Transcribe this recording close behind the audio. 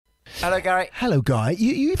Hello, Gary. Hello, Guy.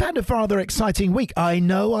 You've had a rather exciting week. I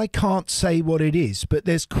know I can't say what it is, but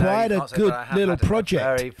there's quite a good little project.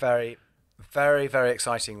 Very, very, very, very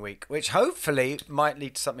exciting week, which hopefully might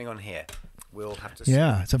lead to something on here. We'll have to see.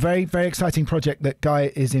 Yeah, it's a very, very exciting project that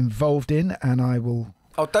Guy is involved in, and I will...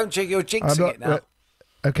 Oh, don't you're jinxing it now.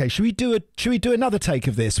 Okay, should we do another take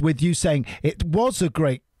of this with you saying it was a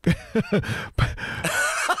great... but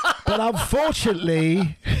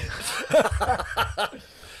unfortunately...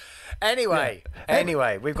 Anyway,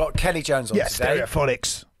 we've got Kelly Jones on today.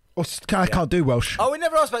 Stereophonics. I can't do Welsh. Oh, we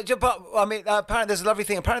never asked about it, but I mean, apparently there's a lovely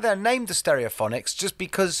thing. Apparently they're named the Stereophonics just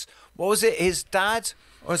because, what was it, his dad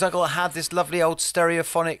or his uncle had this lovely old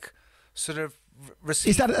stereophonic sort of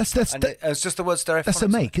receiver. It's just the word stereophonics. That's a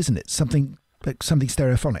make, isn't it? Something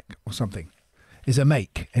stereophonic or something is a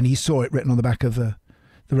make, and he saw it written on the back of the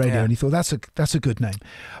radio, and he thought that's a good name.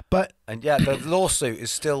 And the lawsuit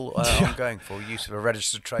is still ongoing for use of a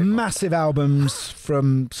registered trademark. Massive albums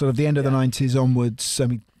from sort of the end of the 90s onwards. I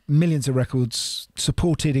mean, millions of records,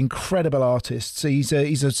 supported incredible artists. He's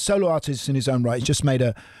a solo artist in his own right. He's just made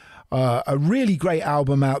a really great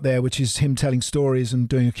album out there, which is him telling stories and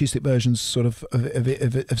doing acoustic versions sort of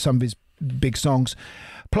some of his big songs.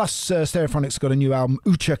 Plus, Stereophonics got a new album,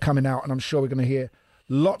 Oochya, coming out, and I'm sure we're going to hear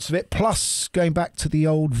lots of it. Plus, going back to the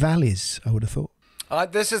old valleys, I would have thought.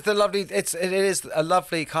 This is the lovely. It is a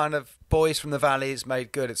lovely kind of boys from the valleys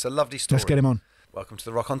made good. It's a lovely story. Let's get him on. Welcome to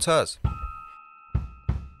the Rockonteurs.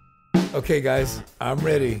 Okay, guys, I'm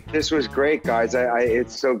ready. This was great, guys.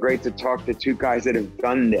 It's so great to talk to two guys that have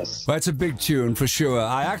done this. Well, it's a big tune for sure.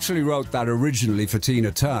 I actually wrote that originally for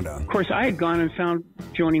Tina Turner. Of course, I had gone and found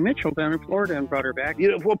Joni Mitchell down in Florida and brought her back.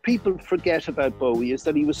 You know, what people forget about Bowie is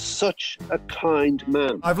that he was such a kind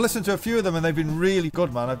man. I've listened to a few of them and they've been really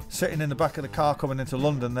good, man. I'm sitting in the back of the car coming into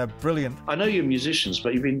London. They're brilliant. I know you're musicians,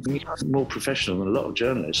 but you've been more professional than a lot of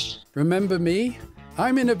journalists. Remember me?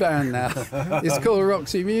 I'm in a band now. It's called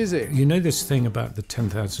Roxy Music. You know this thing about the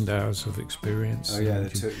 10,000 hours of experience? Oh, yeah.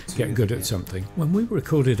 Get good at something. When we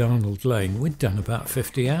recorded Arnold Lane, we'd done about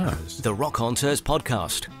 50 hours. The Rockonteurs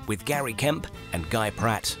podcast with Gary Kemp and Guy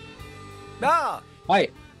Pratt. Ah! Hi.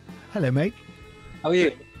 Hello, mate. How are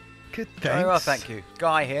you? Good, thanks. Very well, thank you.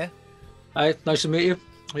 Guy here. Hi, nice to meet you.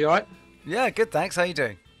 Are you all right? Yeah, good, thanks. How you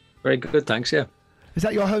doing? Very good, thanks, yeah. Is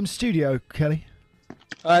that your home studio, Kelly?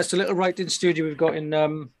 It's a little writing studio we've got in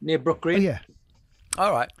near Brook Green. Oh, yeah.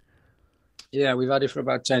 All right. Yeah, we've had it for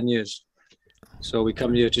about 10 years. So we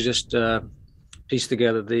come here to just piece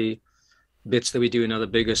together the bits that we do in other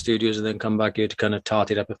bigger studios and then come back here to kind of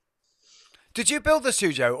tart it up. Did you build the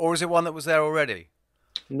studio, or is it one that was there already?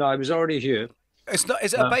 No, I was already here. It's not.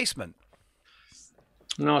 Is it a basement?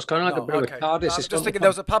 No, it's kind of like a bit of a TARDIS. I was just thinking there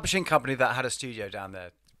was a publishing company that had a studio down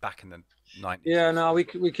there back in the 90s. Yeah, no,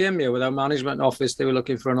 we came here with our management office. They were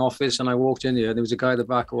looking for an office, and I walked in here, and there was a guy at the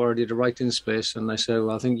back who already had a writing space, and I said,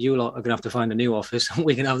 well, I think you lot are going to have to find a new office, and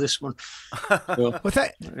we can have this one. So, What's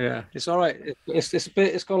that? Yeah, it's all right.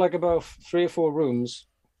 It's got like about 3 or 4 rooms.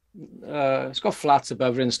 It's got flats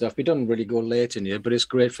above it and stuff. We don't really go late in here, but it's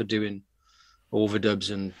great for doing overdubs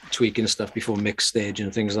and tweaking stuff before mix stage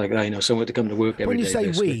and things like that. You know, somewhere to come to work every day. When you say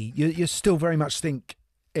basically. you're still very much think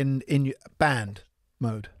in band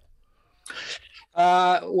mode.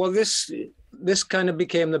 Well, this kind of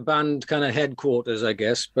became the band kind of headquarters, I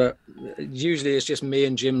guess. But usually it's just me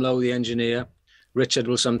and Jim Lowe, the engineer. Richard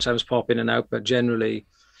will sometimes pop in and out, but generally,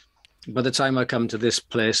 by the time I come to this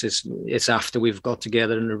place, it's after we've got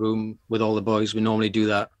together in a room with all the boys. We normally do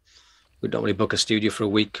that. We don't really book a studio for a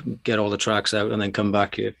week, get all the tracks out, and then come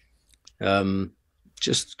back here.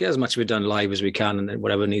 Just get as much of it done live as we can, and then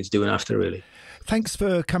whatever needs doing after, really. Thanks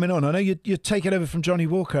for coming on. I know you're taking over from Johnny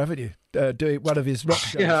Walker, haven't you? Doing one of his rock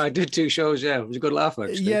shows. Yeah, I did 2 shows. Yeah, it was a good laugh,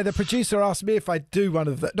 actually. Yeah, the producer asked me if I'd do one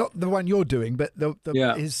of the, not the one you're doing, but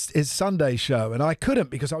his Sunday show, and I couldn't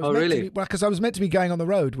because I was because I was meant to be going on the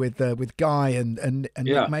road with Guy and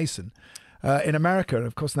Nick Mason in America, and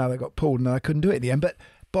of course now they got pulled, and I couldn't do it at the end. But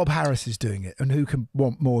Bob Harris is doing it, and who can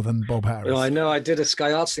want more than Bob Harris? Well, I know. I did a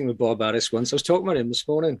Sky Arts thing with Bob Harris once. I was talking about him this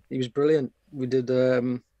morning. He was brilliant. We did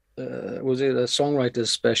was it a songwriters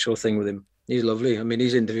special thing with him? He's lovely. I mean,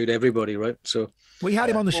 he's interviewed everybody, right? So we had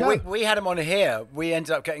him on the show. We had him on here. We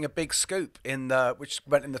ended up getting a big scoop which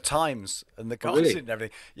went in the Times and the Guardian and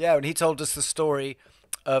everything. Yeah, and he told us the story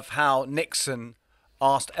of how Nixon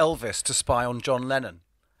asked Elvis to spy on John Lennon.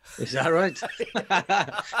 Is that right?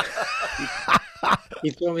 He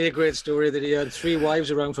told me a great story that he had 3 wives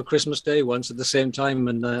around for Christmas Day once at the same time,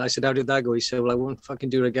 and I said, "How did that go?" He said, "Well, I won't fucking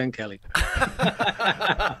do it again, Kelly."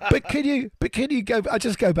 But can you go? I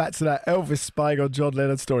just go back to that Elvis spying on John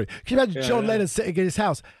Lennon story. Can you imagine John Lennon sitting in his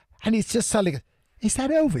house and he's just suddenly, Is that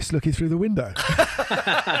Elvis looking through the window?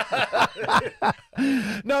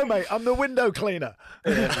 No, mate, I'm the window cleaner.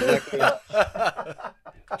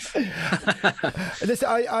 Listen,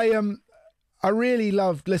 I really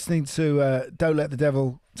loved listening to Don't Let the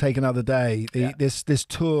Devil Take Another Day, this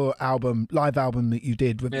tour album, live album that you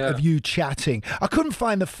did of you chatting. I couldn't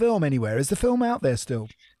find the film anywhere. Is the film out there still?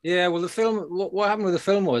 Yeah, well, the film. What happened with the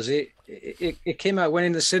film was it came out, went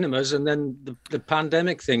in the cinemas, and then the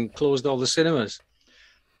pandemic thing closed all the cinemas.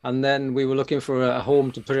 And then we were looking for a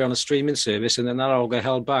home to put it on a streaming service, and then that all got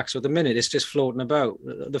held back. So at the minute, it's just floating about.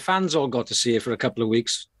 The fans all got to see it for a couple of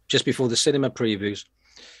weeks just before the cinema previews.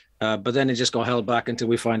 But then it just got held back until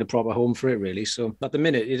we find a proper home for it, really. So at the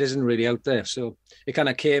minute, it isn't really out there. So it kind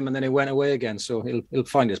of came and then it went away again. So it'll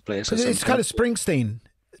find its place. It's kind of Springsteen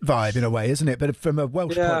vibe in a way, isn't it? But from a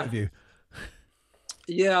Welsh point of view.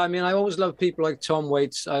 Yeah, I mean, I always loved people like Tom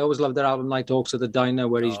Waits. I always loved that album Night Hawks at the Diner,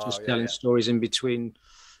 where he's just telling stories in between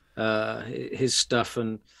his stuff.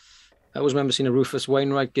 And I always remember seeing a Rufus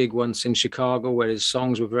Wainwright gig once in Chicago, where his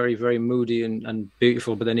songs were very, very moody and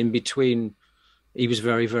beautiful. But then in between, he was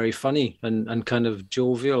very, very funny and kind of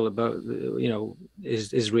jovial about,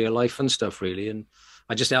 his real life and stuff, really. And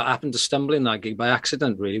I just happened to stumble in that gig by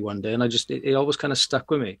accident, really, one day. And it always kind of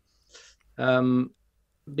stuck with me.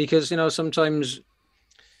 Because, sometimes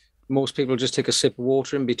most people just take a sip of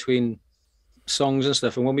water in between songs and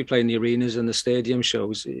stuff. And when we play in the arenas and the stadium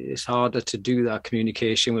shows, it's harder to do that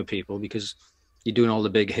communication with people because you're doing all the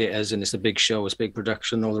big hitters and it's a big show, it's big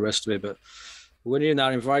production and all the rest of it. But when you're in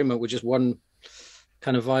that environment with just one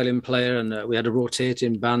kind of violin player, and we had a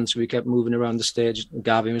rotating band, so we kept moving around the stage.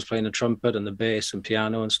 Gavin was playing the trumpet and the bass and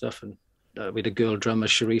piano and stuff, and we had a girl drummer,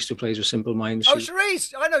 Charisse, who plays with Simple Minds.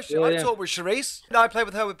 Charisse! I know. I taught with Charisse. I played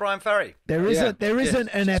with her with Brian Ferry. There isn't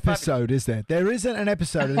an episode, is there? There isn't an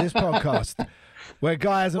episode of this podcast where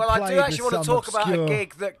Guy hasn't played. Well, I do actually want to talk about obscure... a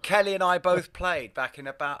gig that Kelly and I both played back in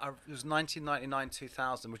about, it was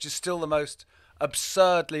 1999-2000, which is still the most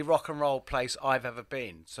absurdly rock and roll place I've ever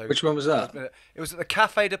been. So which one was that? It was at the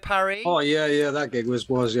Café de Paris. Oh yeah, that gig was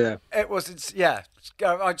yeah. It was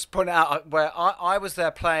I just point out where I was there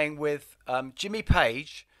playing with Jimmy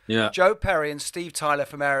Page, Joe Perry, and Steve Tyler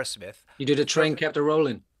from Aerosmith. You did A Train Kept a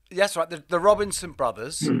Rolling. Yes, right. The Robinson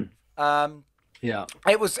Brothers. Yeah.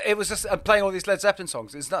 It was just playing all these Led Zeppelin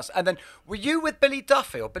songs. It's nuts. And then were you with Billy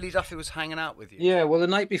Duffy, or Billy Duffy was hanging out with you? Yeah. Well, the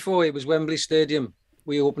night before it was Wembley Stadium.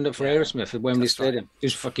 We opened up for Aerosmith at Wembley Stadium.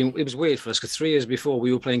 Right. It was weird for us because 3 years before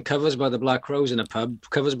we were playing covers by the Black Crowes in a pub,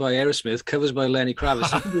 covers by Aerosmith, covers by Lenny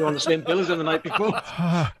Kravitz. We were on the same pillars on the night before.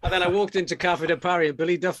 And then I walked into Café de Paris and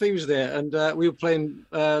Billy Duffy was there, and we were playing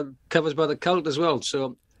covers by the Cult as well.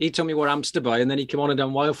 So he told me what amps to buy, and then he came on and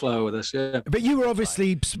done Wildflower with us. Yeah. But you were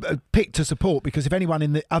obviously picked to support, because if anyone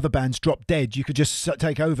in the other bands dropped dead, you could just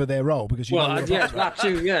take over their role because you. Well, that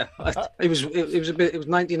too. Yeah, it was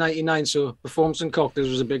 1999, so Performance and Cocktails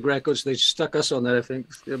was a big record, so they stuck us on there, I think.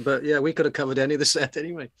 But yeah, we could have covered any of the set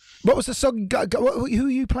anyway. What was the song? Who were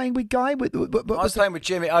you playing with, Guy? I was playing with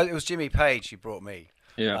Jimmy. It was Jimmy Page who brought me.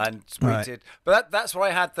 Yeah, and we did. But that's where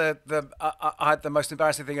I had I had the most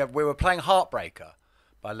embarrassing thing of, we were playing Heartbreaker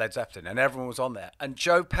by Led Zeppelin, and everyone was on there. And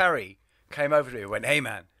Joe Perry came over to me and went, "Hey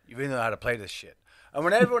man, you really know how to play this shit." And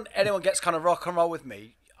when anyone gets kind of rock and roll with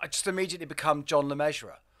me, I just immediately become John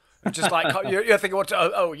LeMessurier. Just like you're thinking,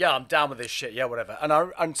 oh yeah, I'm down with this shit, yeah, whatever.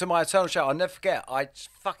 And to my eternal shout, I'll never forget, I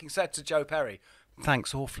fucking said to Joe Perry,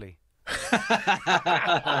 "Thanks awfully."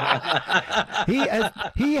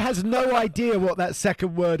 He has no idea what that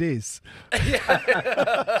second word is.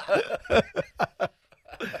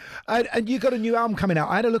 And you got a new album coming out.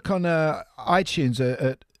 I had a look on iTunes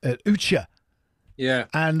at Oochya. Yeah.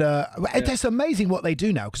 And it's amazing what they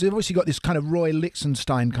do now, because they've obviously got this kind of Roy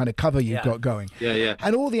Lichtenstein kind of cover you've got going. Yeah.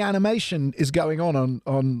 And all the animation is going on.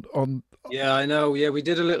 Yeah, I know. Yeah, we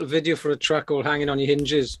did a little video for a track called Hanging on Your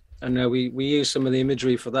Hinges, and we used some of the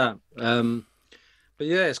imagery for that. But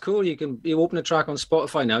yeah, it's cool. You open a track on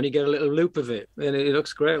Spotify now and you get a little loop of it, and it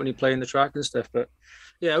looks great when you're playing the track and stuff. But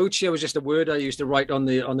yeah, Oochya was just a word I used to write on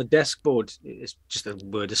the desk board. It's just a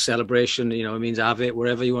word of celebration. It means have it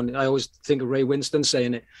wherever you want. I always think of Ray Winston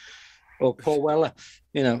saying it, or Paul Weller.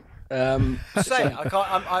 Say it. I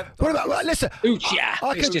can't. What about listen?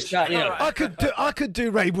 Oochya. It's just that. I could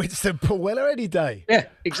do Ray Winston, Paul Weller any day. Yeah,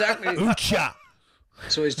 exactly. Oochya.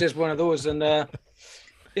 So it's just one of those, and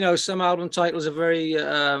some album titles are very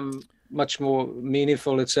much more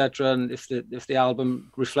meaningful, etc. And if the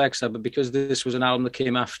album reflects that, but because this was an album that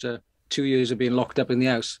came after 2 years of being locked up in the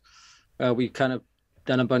house, we kind of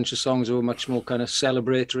done a bunch of songs that were much more kind of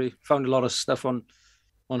celebratory. Found a lot of stuff on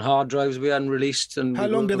hard drives we hadn't released. And how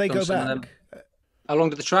long do they go back? How long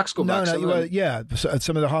did the tracks go back? Some of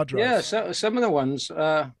the hard drives. Yeah, so, some of the ones.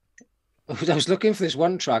 I was looking for this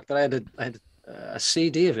one track that I had a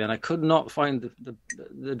CD of it, and I could not find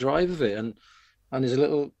the drive of it. And there's a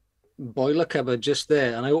little boiler cupboard just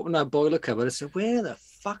there, and I opened that boiler cupboard. I said, "Where the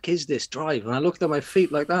fuck is this drive?" And I looked at my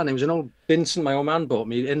feet like that, and it was an old Binson my old man bought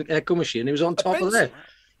me, an Echo machine. It was on top of there.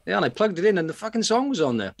 Yeah, and I plugged it in, and the fucking song was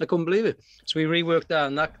on there. I couldn't believe it. So we reworked that,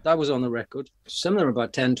 and that was on the record. Some of them are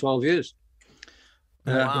about 10, 12 years.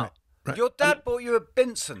 Wow. Right. Your dad bought you a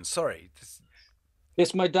Binson, sorry.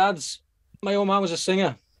 It's my dad's. My old man was a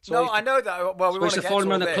singer. So I know that. Well, we want to get follow him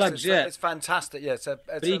around the clubs. It's fantastic. Yeah,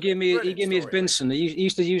 but he gave me his Binson. He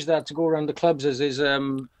used to use that to go around the clubs as his.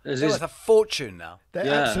 It's worth a fortune now.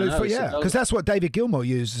 Absolutely, because that's what David Gilmour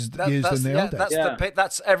used in the old days.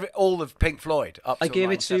 That's all of Pink Floyd. I gave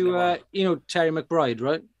it to Terry McBride,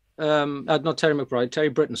 right? Not Terry McBride, Terry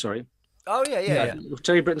Britton. Sorry. Oh yeah.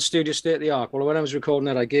 Terry Britton's studio, State of the Art. Well, when I was recording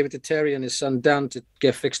that, I gave it to Terry and his son Dan to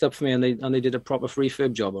get fixed up for me, and they did a proper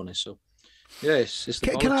refurb job on it. So. Yes.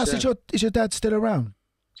 Can I ask, is your dad still around?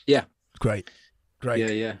 Yeah. Great.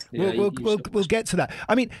 Yeah. We'll get to that.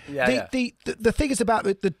 I mean, the thing is about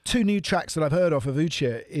the two new tracks that I've heard of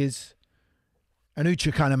Oochya is, and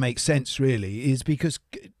Oochya kind of makes sense really, is because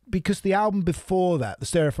the album before that, the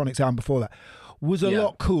Stereophonics album before that, was a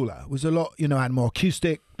lot cooler. Was a lot, had more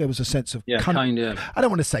acoustic. There was a sense of kind of. I don't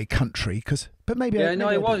want to say country but maybe. Yeah,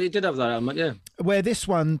 it did have that element. Yeah. Where this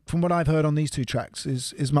one, from what I've heard on these two tracks,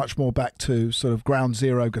 is much more back to sort of ground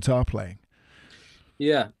zero guitar playing.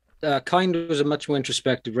 Yeah, Kind was a much more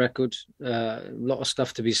introspective record. A lot of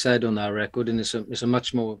stuff to be said on that record, and it's a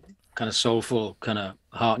much more kind of soulful, kind of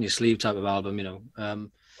heart in your sleeve type of album, And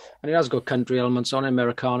it has got country elements on it,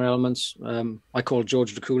 Americana elements. I called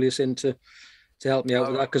George Drakoulias in to help me out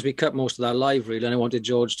with that, because we cut most of that live really, and I wanted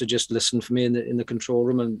George to just listen for me in the control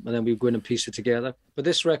room, and then we would go in and piece it together. But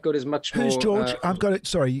this record is much more. Who's George? I've got it.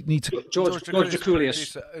 Sorry, you need to. George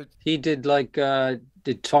Drakoulias. He did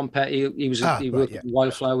did Tom Petty. He worked with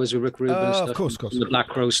Wildflowers with Rick Rubin and stuff. Of course. The Black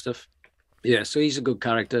Crow stuff. Yeah, so he's a good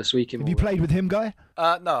character. So he can. Have you played with him, Guy?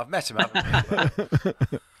 No, I've met him.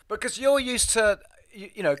 Because you're used to.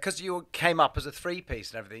 Because you came up as a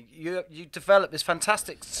three-piece and everything, you developed this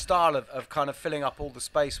fantastic style of kind of filling up all the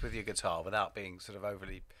space with your guitar without being sort of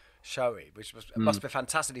overly showy, which must be a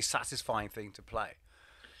fantastically satisfying thing to play.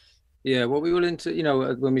 Yeah, well, we were into,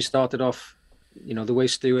 when we started off, the way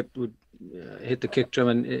Stuart would hit the kick drum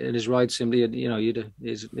and his ride cymbal,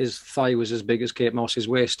 his thigh was as big as Kate Moss's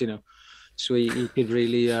waist, So he could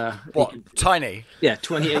really... tiny? Yeah,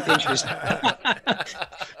 28 inches.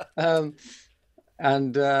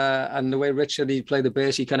 And the way Richard, he played the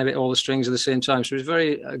bass, he kind of hit all the strings at the same time. So he was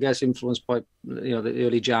very, I guess, influenced by the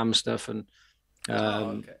early Jam stuff and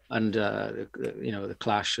the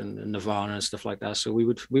Clash and Nirvana and stuff like that. So we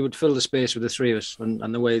would fill the space with the three of us.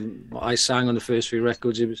 And the way I sang on the first three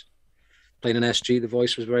records, it was playing an SG. The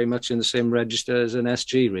voice was very much in the same register as an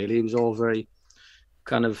SG. Really, it was all very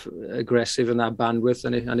kind of aggressive in that bandwidth,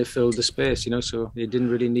 and it filled the space, so it didn't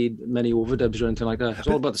really need many overdubs or anything like that. It's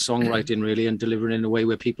all about the songwriting really, and delivering in a way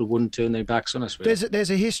where people wouldn't turn their backs on us. Really. There's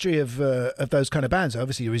a history of those kind of bands.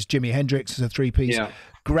 Obviously, there was Jimi Hendrix as a three-piece,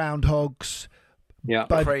 Groundhogs,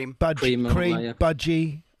 Cream, Budgie.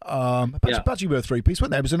 Budgie were a three-piece,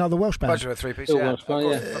 weren't they? It was another Welsh band. Budgie were a three-piece, yeah.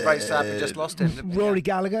 I'm very sad we just lost him. Rory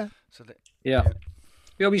Gallagher. We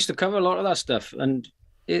used to cover a lot of that stuff, and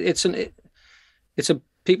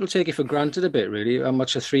people take it for granted a bit, really, how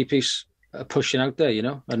much a three-piece are pushing out there,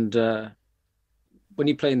 And when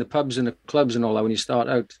you play in the pubs and the clubs and all that, when you start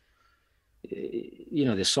out,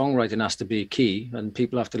 the songwriting has to be key, and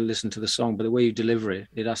people have to listen to the song. But the way you deliver it,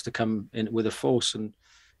 it has to come in with a force. And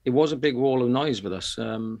it was a big wall of noise with us.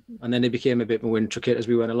 And then it became a bit more intricate as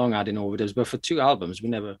we went along, adding overdubs. But for two albums, we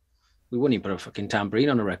wouldn't even put a fucking tambourine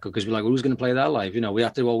on a record, because we're like, well, who's going to play that live? We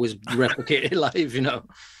have to always replicate it live,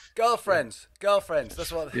 Girlfriends.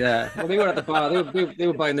 That's what. Yeah, well, they were at the bar. They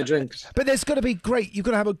were buying the drinks. But there's got to be you've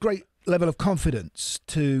got to have a great level of confidence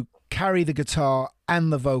to carry the guitar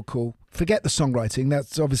and the vocal. Forget the songwriting;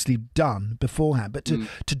 that's obviously done beforehand. But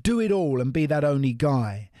to do it all and be that only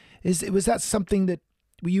guy, was that something that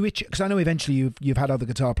were you itching? Because I know eventually you've had other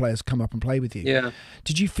guitar players come up and play with you. Yeah.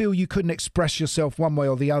 Did you feel you couldn't express yourself one way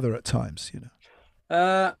or the other at times?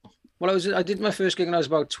 Well, I did my first gig when I was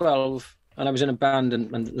about 12. And I was in a band,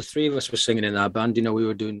 and the three of us were singing in that band. We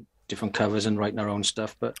were doing different covers and writing our own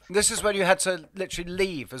stuff. But this is when you had to literally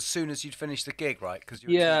leave as soon as you'd finished the gig, right? Because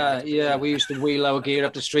we used to wheel our gear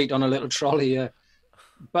up the street on a little trolley. Yeah,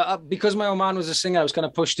 but because my old man was a singer, I was kind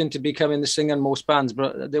of pushed into becoming the singer in most bands.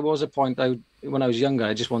 But there was a point when I was younger,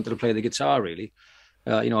 I just wanted to play the guitar really,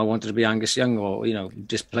 I wanted to be Angus Young or,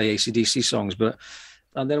 just play AC/DC songs.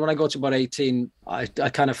 And then when I got to about 18, I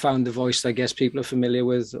kind of found the voice I guess people are familiar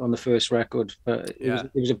with on the first record. But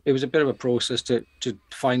it was a bit of a process to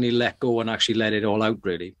finally let go and actually let it all out,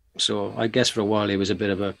 really. So I guess for a while it was a bit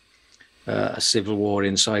of a civil war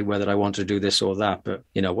inside whether I wanted to do this or that. But,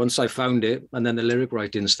 once I found it, and then the lyric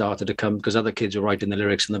writing started to come because other kids were writing the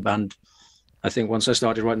lyrics in the band. I think once I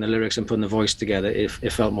started writing the lyrics and putting the voice together,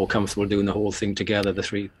 it felt more comfortable doing the whole thing together, the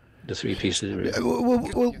three pieces. Really.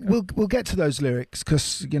 We'll get to those lyrics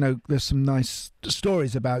because there's some nice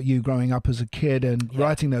stories about you growing up as a kid and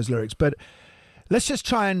writing those lyrics. But let's just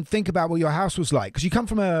try and think about what your house was like, because you come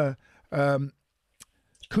from a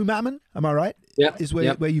Cwmaman, am I right? Yeah, is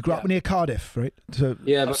where you grew up near Cardiff, right? So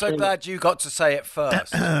I'm so glad you got to say it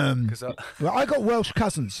first. Well, I got Welsh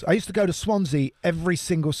cousins. I used to go to Swansea every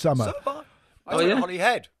single summer. I was at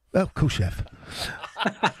Holyhead. Oh, cool, chef.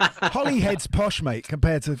 Holyhead's posh, mate,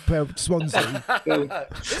 compared to Swansea.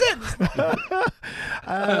 Is it?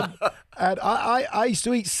 And I used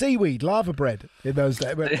to eat seaweed, lava bread in those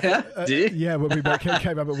days. Did you? Yeah, when we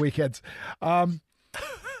came up at weekends.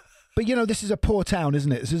 But this is a poor town,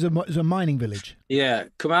 isn't it? This is a mining village. Yeah,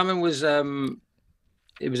 Cwmaman was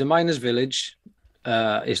it was a miners' village.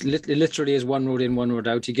 It literally is one road in, one road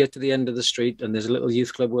out. You get to the end of the street and there's a little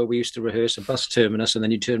youth club where we used to rehearse, a bus terminus, and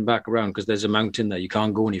then you turn back around because there's a mountain there. You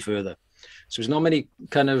can't go any further. So there's not many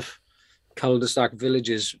kind of cul-de-sac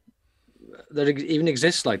villages that even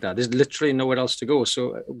exist like that. There's literally nowhere else to go.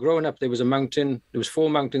 So growing up, there was a mountain. There was 4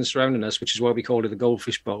 mountains surrounding us, which is why we called it the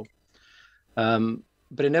Goldfish Bowl.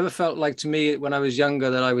 But it never felt like, to me, when I was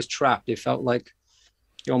younger, that I was trapped. It felt like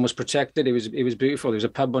you're almost protected. It was beautiful. There was a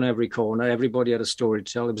pub on every corner. Everybody had a story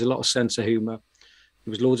to tell. There was a lot of sense of humour.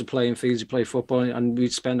 There was loads of playing fields to play football, and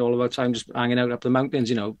we'd spend all of our time just hanging out up the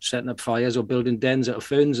mountains, setting up fires or building dens out of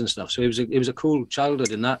ferns and stuff. So it was a cool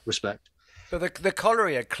childhood in that respect. But the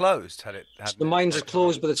colliery had closed, the mines had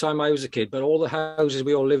closed by the time I was a kid, but all the houses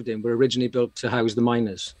we all lived in were originally built to house the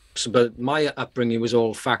miners. But my upbringing was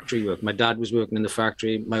all factory work. My dad was working in the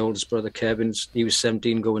factory. My oldest brother, Kevin, he was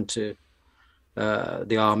 17 going to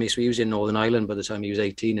the army. So he was in Northern Ireland by the time he was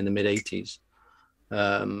 18 in the mid-80s.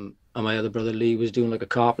 And my other brother, Lee, was doing like a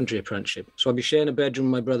carpentry apprenticeship. So I'd be sharing a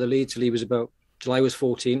bedroom with my brother, Lee, till I was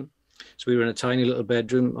 14. So we were in a tiny little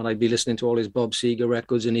bedroom and I'd be listening to all his Bob Seger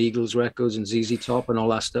records and Eagles records and ZZ Top and all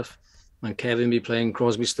that stuff. And Kevin be playing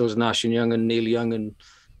Crosby, Stills, Nash and Young and Neil Young and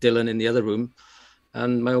Dylan in the other room.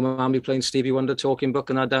 And my old man be playing Stevie Wonder, Talking Book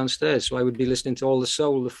and that downstairs. So I would be listening to all the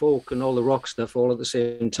soul, the folk and all the rock stuff all at the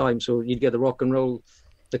same time. So you'd get the rock and roll,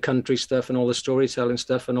 the country stuff and all the storytelling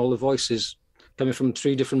stuff and all the voices coming from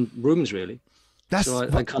 3 different rooms, really. So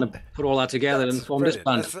I kind of put all that together and formed this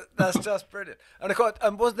band. That's just brilliant. And of course,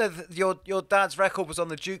 wasn't there your dad's record was on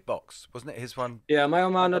the jukebox, wasn't it? His one. Yeah, my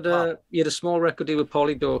old man had a small record deal with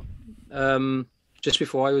Polydor just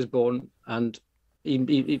before I was born, and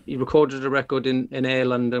he recorded a record in Air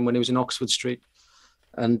London when he was in Oxford Street,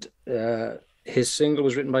 and his single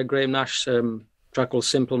was written by Graham Nash, track called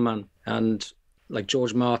Simple Man, and like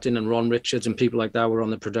George Martin and Ron Richards and people like that were on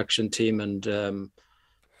the production team, and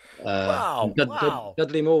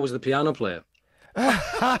Dudley Moore was the piano player.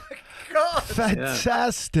 God.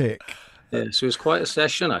 Fantastic. Yeah, so it was quite a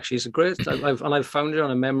session actually. It's a great. I've found it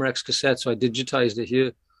on a Memorex cassette, so I digitized it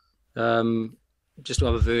here, just to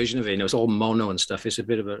have a version of it. It's all mono and stuff. It's a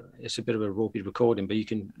bit of a ropey recording, but you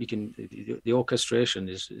can the orchestration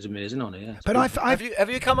is amazing on it. Yeah. But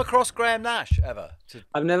have you come across Graham Nash ever?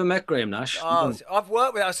 I've never met Graham Nash. Oh, I've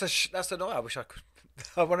worked with. That's annoying. I wish I could.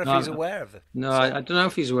 I wonder if he's aware of it. No, I don't know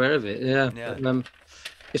if he's aware of it. Yeah. But,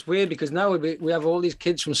 it's weird because now we have all these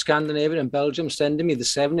kids from Scandinavia and Belgium sending me the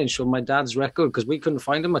 7-inch of my dad's record because we couldn't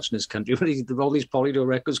find them much in this country. But all these Polydor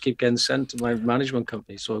records keep getting sent to my management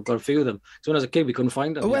company, so I've got a few of them. So when I was a kid, we couldn't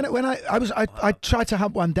find them. When I tried to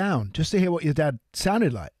hunt one down just to hear what your dad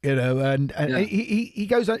sounded like, and he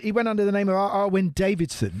went under the name of Arwin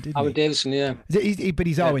Davidson, didn't he? Arwin Davidson, yeah. But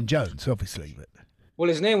he's Arwin Jones, obviously. But. Well,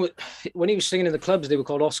 his name was, when he was singing in the clubs, they were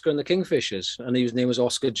called Oscar and the Kingfishers, and his name was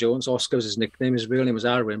Oscar Jones. Oscar was his nickname. His real name was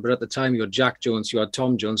Arwin, but at the time you had Jack Jones, you had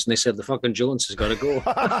Tom Jones, and they said the fucking Jones has got to go.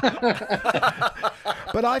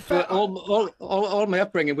 But I found all my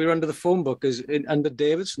upbringing, we were under the phone book under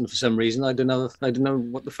Davidson for some reason. I don't know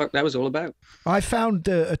what the fuck that was all about. I found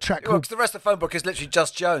a track called. The rest of the phone book is literally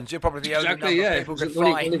just Jones. You're probably the only number of people could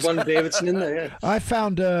find. Only one Davidson in there. Yeah. I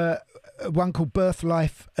found one called Birth,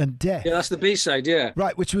 Life and Death. Yeah, that's the B-side, yeah.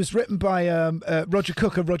 Right, which was written by Roger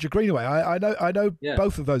Cook and Roger Greenaway. I know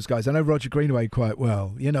both of those guys. I know Roger Greenaway quite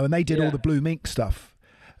well, and they did all the Blue Mink stuff.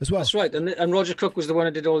 as well. That's right. And Roger Cook was the one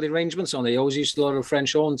who did all the arrangements on it. He always used a lot of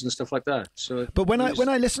French horns and stuff like that. So, but when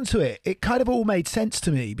I listened to it, it kind of all made sense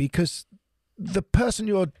to me, because the person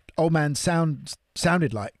your old man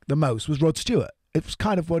sounded like the most was Rod Stewart. It was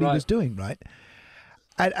kind of what he was doing, right?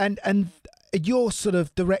 And your sort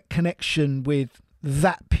of direct connection with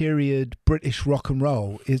that period British rock and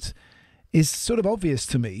roll is sort of obvious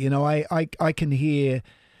to me. You know, I can hear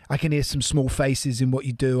some small faces in what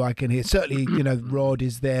you do. I can hear, certainly, you know, Rod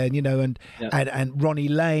is there, you know, and Ronnie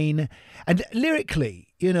Lane, and lyrically,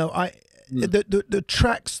 you know, the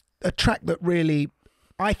tracks, a track that really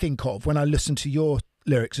I think of when I listen to your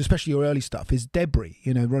lyrics, especially your early stuff, is Debris.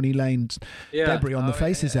 You know, Ronnie Lane's Debris on the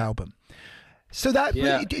Faces album. So that,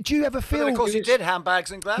 did you ever feel? But of course, you did Handbags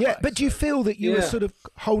and Glad Rags. But do you feel that you were sort of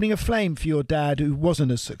holding a flame for your dad, who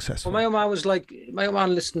wasn't as successful? Well, my old man was like, my old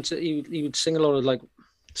man listened to, he would sing a lot of like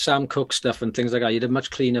Sam Cooke stuff and things like that. He had a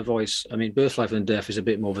much cleaner voice. I mean, Birth, Life and Death is a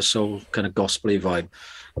bit more of a soul kind of gospel-y vibe.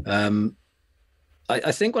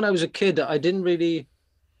 I think when I was a kid, I didn't really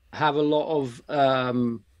have a lot of,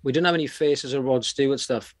 we didn't have any Faces or Rod Stewart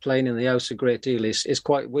stuff playing in the house a great deal. It's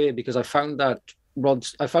quite weird, because I found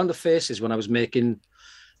the Faces when I was making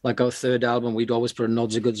like our third album. We'd always put a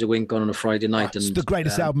Nods a Goods a Wink on a Friday night. It's the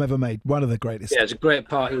greatest album ever made. One of the greatest. Yeah, it's a great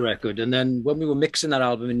party record. And then when we were mixing that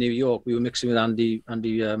album in New York, we were mixing with Andy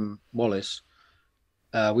Wallace.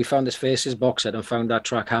 We found this Faces box set and found that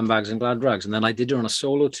track Handbags and Glad Rags. And then I did it on a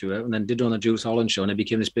solo tour, and then did it on the Jules Holland show, and it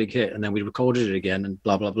became this big hit. And then we recorded it again, and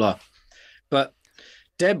blah, blah, blah. But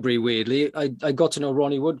Debris, weirdly, I got to know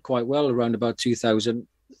Ronnie Wood quite well around about 2000.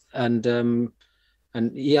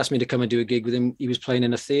 And he asked me to come and do a gig with him. He was playing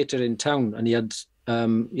in a theatre in town, and he had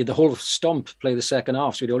the whole Stomp play the second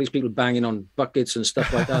half. So we had all these people banging on buckets and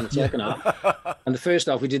stuff like that in the second half. And the first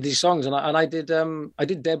half, we did these songs, and I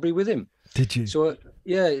did Debris with him. Did you? So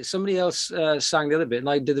yeah, somebody else sang the other bit, and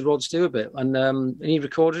I did the Rod Stewart bit, and he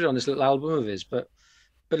recorded it on this little album of his. But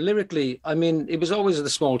lyrically, I mean, it was always the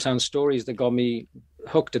small town stories that got me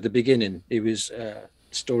hooked at the beginning. It was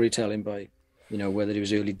storytelling by, you know, whether it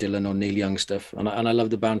was early Dylan or Neil Young stuff. And I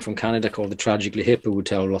loved a band from Canada called the Tragically Hip, who would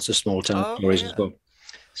tell lots of small town stories as well.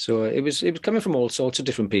 So it was coming from all sorts of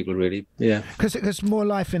different people, really. Yeah. Because it's more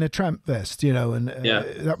life in a tramp vest, you know, and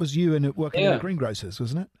that was you and working in the greengrocers,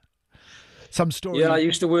 wasn't it? Some story. Yeah, I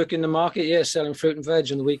used to work in the market, selling fruit and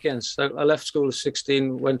veg on the weekends. So I left school at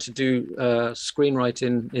 16, went to do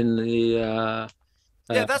screenwriting in the...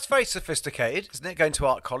 yeah, that's very sophisticated, isn't it? Going to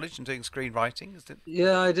art college and doing screenwriting, isn't it?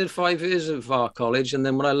 Yeah, I did 5 years of art college, and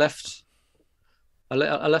then when I left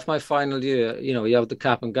my final year, you know, you have the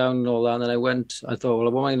cap and gown and all that, and then I thought,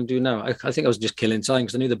 well, what am I going to do now? I think I was just killing time,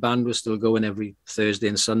 because I knew the band was still going every Thursday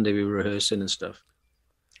and Sunday. We were rehearsing and stuff.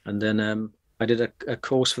 And then I did a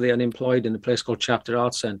course for the unemployed in a place called Chapter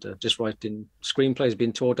Arts Centre, just writing screenplays,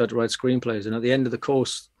 being taught how to write screenplays. And at the end of the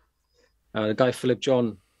course, the guy, Philip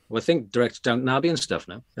John, who I think directs Downton Abbey and stuff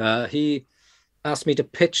now, he asked me to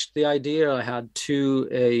pitch the idea I had to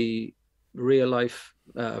a real-life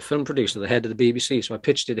film producer, the head of the BBC. So I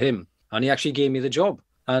pitched it to him, and he actually gave me the job.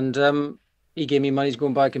 And he gave me money to go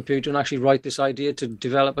and buy a computer and actually write this idea to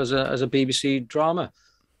develop as a BBC drama.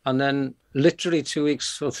 And then literally 2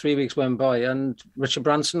 weeks or 3 weeks went by, and Richard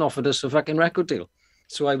Branson offered us a fucking record deal.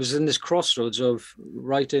 So I was in this crossroads of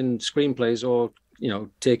writing screenplays or, you know,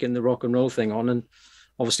 taking the rock and roll thing on. And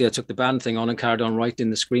obviously I took the band thing on and carried on writing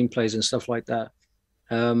the screenplays and stuff like that.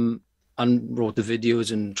 And wrote the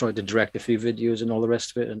videos and tried to direct a few videos and all the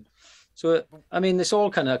rest of it. And so, I mean, this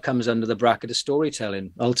all kind of comes under the bracket of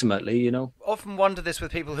storytelling, ultimately, you know. Often wonder this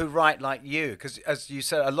with people who write like you, because as you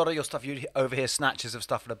said, a lot of your stuff, you overhear snatches of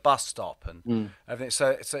stuff at a bus stop and everything.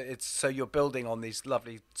 So you're building on these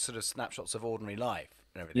lovely sort of snapshots of ordinary life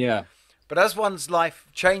and everything. Yeah. But as one's life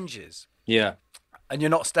changes, and you're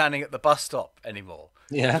not standing at the bus stop anymore.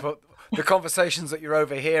 Yeah. The conversations that you're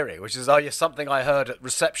overhearing, which is, oh, you're something I heard at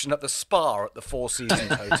reception at the spa at the Four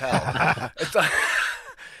Seasons Hotel.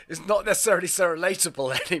 It's not necessarily so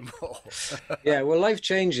relatable anymore. Yeah, well, life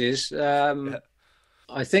changes.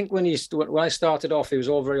 I think when I started off, it was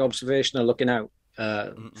all very observational, looking out,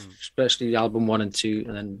 especially album 1 and 2,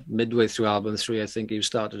 and then midway through album 3, I think you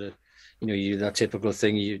started to, you know, you that typical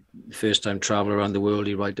thing. You first time travel around the world,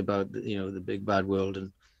 you write about, you know, the big bad world,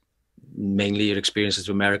 and mainly your experiences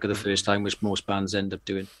to America the first time, which most bands end up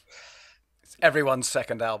doing. It's everyone's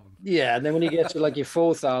second album. Yeah, and then when you get to like your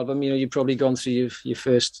 4th album, you know, you've probably gone through your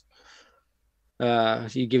first,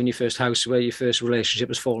 you've given your first house away, your first relationship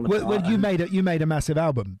has fallen apart. Well, you made a massive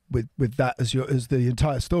album with that as the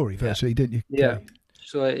entire story, virtually, didn't you? Yeah.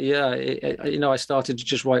 So I started to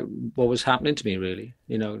just write what was happening to me, really,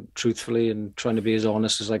 truthfully, and trying to be as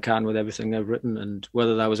honest as I can with everything I've written, and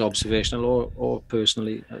whether that was observational or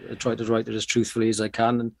personally, I try to write it as truthfully as I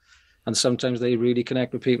can, and sometimes they really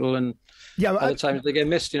connect with people, and other times they get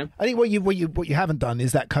missed. I think what you haven't done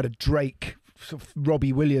is that kind of Drake, sort of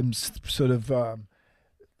Robbie Williams sort of.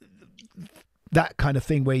 That kind of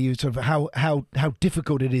thing where you sort of how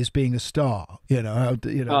difficult it is being a star,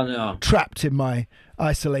 trapped in my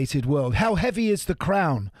isolated world. How heavy is the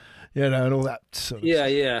crown, and all that sort of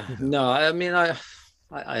stuff. No, I mean, I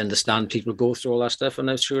understand people go through all that stuff, and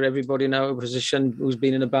I'm sure everybody in our position who's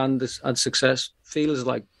been in a band that's had success feels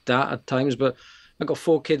like that at times. But I've got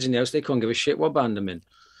 4 kids in the house; they can't give a shit what band I'm in,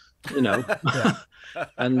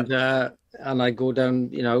 and I go down,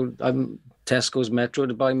 I'm Tesco's Metro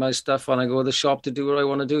to buy my stuff, and I go to the shop to do what I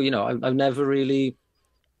want to do. I've never really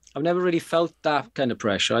felt that kind of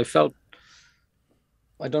pressure.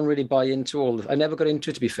 I don't really buy into I never got into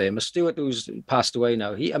it to be famous. Stuart, who's passed away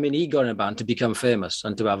now, he got in a band to become famous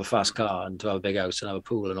and to have a fast car and to have a big house and have a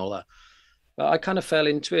pool and all that. But I kind of fell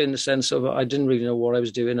into it in the sense of I didn't really know what I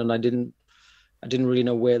was doing, and I didn't really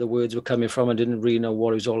know where the words were coming from. I didn't really know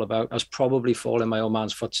what it was all about. I was probably following my old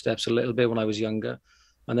man's footsteps a little bit when I was younger.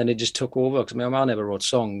 And then it just took over because my mum never wrote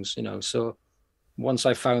songs, So once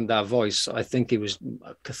I found that voice, I think it was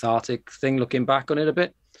a cathartic thing looking back on it a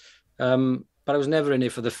bit. But I was never in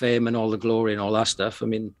it for the fame and all the glory and all that stuff. I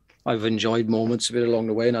mean, I've enjoyed moments of it along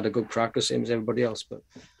the way and had a good crack, the same as everybody else. But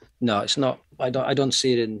no, it's not. I don't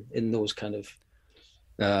see it in those kind of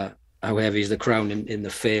how heavy is the crown in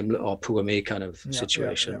the fame or poor me kind of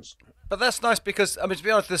situations. Yeah. But that's nice because, to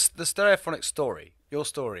be honest, the Stereophonics story, your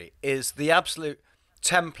story, is the absolute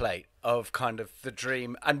template of kind of the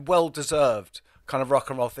dream and well-deserved kind of rock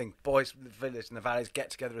and roll thing. Boys from the village and the valleys get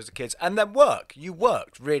together as kids and then work. You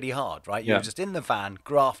worked really hard, right? You were just in the van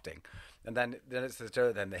grafting, and then it's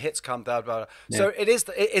the hits come down. Blah, blah. Yeah. So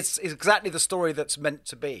it's exactly the story that's meant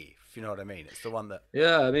to be. If you know what I mean? It's the one that.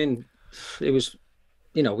 Yeah, I mean, it was.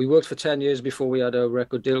 We worked for 10 years before we had a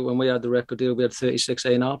record deal. When we had the record deal, we had 36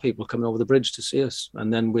 A&R people coming over the bridge to see us,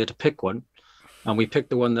 and then we had to pick one. And we picked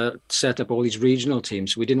the one that set up all these regional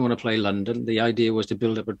teams. So we didn't want to play London. The idea was to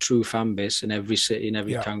build up a true fan base in every city, in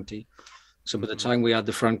every county. So by the time we had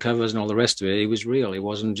the front covers and all the rest of it, it was real. It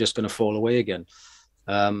wasn't just going to fall away again.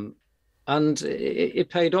 And it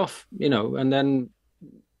paid off, And then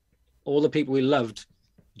all the people we loved,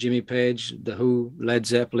 Jimmy Page, The Who, Led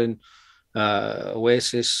Zeppelin,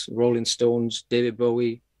 Oasis, Rolling Stones, David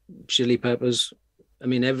Bowie, Chili Peppers. I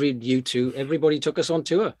mean, everybody took us on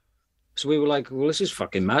tour. So we were like, well, this is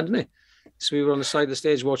fucking mad, isn't it? So we were on the side of the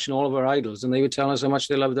stage watching all of our idols, and they were telling us how much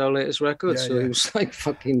they loved our latest record. It was like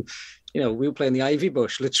fucking, we were playing the Ivy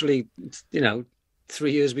Bush, literally,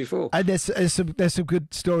 3 years before. And there's some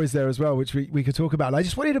good stories there as well, which we could talk about. I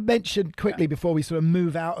just wanted to mention quickly before we sort of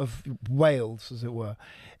move out of Wales, as it were,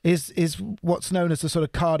 is what's known as the sort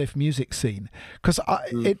of Cardiff music scene. Because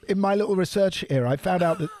in my little research here, I found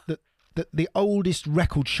out that the oldest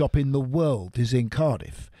record shop in the world is in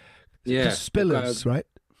Cardiff. Yeah, Spillers, right?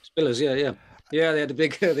 Spillers, yeah. They had a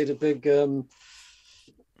big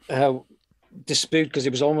dispute because it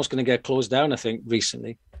was almost going to get closed down, I think,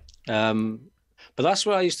 recently. But that's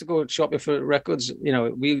where I used to go shopping for records.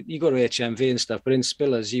 You go to HMV and stuff, but in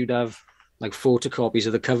Spillers, you'd have like photocopies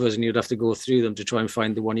of the covers, and you'd have to go through them to try and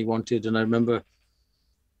find the one you wanted. And I remember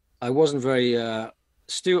I wasn't very.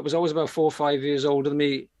 Stuart was always about 4 or 5 years older than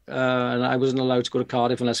me, and I wasn't allowed to go to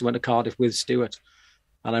Cardiff unless I went to Cardiff with Stuart.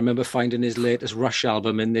 And I remember finding his latest Rush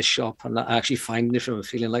album in this shop, and actually finding it from him,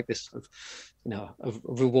 feeling like this. I've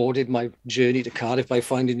rewarded my journey to Cardiff by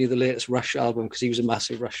finding you the latest Rush album, because he was a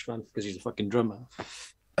massive Rush fan, because he's a fucking drummer.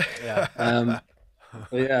 Yeah.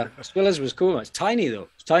 Spillers was cool. It's tiny though.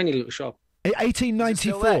 It's a tiny little shop.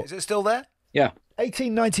 1894. Is it still there? Yeah.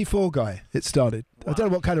 1894 guy. It started. Wow. I don't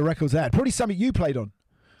know what kind of records they had. Probably something you played on.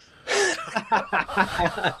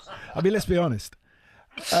 I mean, let's be honest.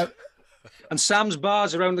 And Sam's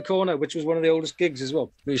Bar's around the corner, which was one of the oldest gigs as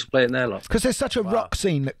well. We used to play in there a lot. Because there's such a rock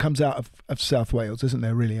scene that comes out of South Wales, isn't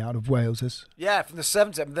there, really, out of Wales? Yeah, from the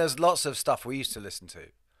 70s. I mean, there's lots of stuff we used to listen to.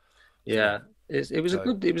 Yeah, it was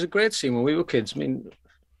a great scene when we were kids. I mean,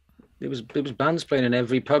 there was bands playing in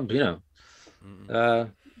every pub,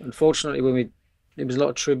 Unfortunately, there was a lot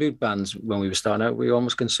of tribute bands when we were starting out. We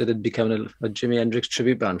almost considered becoming a Jimi Hendrix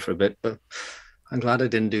tribute band for a bit, but I'm glad I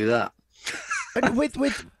didn't do that. But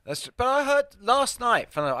I heard last night,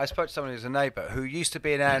 I spoke to someone who's a neighbour who used to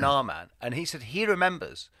be an A&R man, and he said he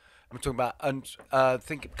remembers, I'm talking about, and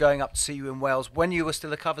think going up to see you in Wales when you were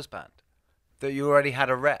still a covers band, that you already had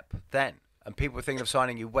a rep then, and people were thinking of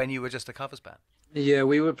signing you when you were just a covers band. Yeah,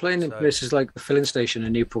 we were playing in places like the filling station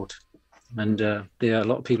in Newport, and a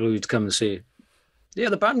lot of people would come and see. Yeah,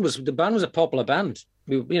 the band was a popular band.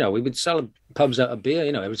 We would sell pubs out of beer,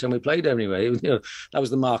 every time we played anyway. That was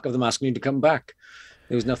the mark of the mask. We need to come back.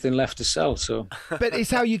 There was nothing left to sell, so. But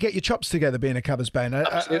it's how you get your chops together being a covers band.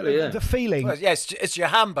 Absolutely, yeah. The feeling. Well, yeah, it's your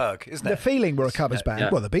Hamburg, isn't it? The feeling we're a covers band. Yeah.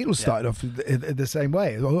 Well, the Beatles started off the same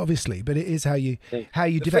way, obviously, but it is how you the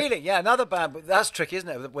feeling. Yeah, another band, but that's tricky, isn't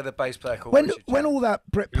it? With a bass player called when all that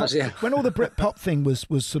Britpop, when all the Britpop thing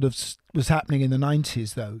was happening in the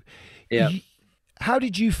 90s, though. Yeah. How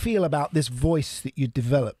did you feel about this voice that you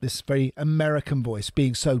developed, this very American voice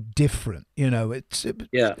being so different?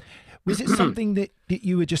 Was it something that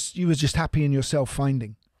you were just happy in yourself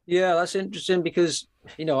finding? Yeah, that's interesting because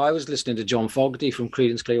I was listening to John Fogerty from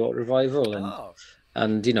Creedence Clearwater Revival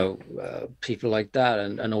and people like that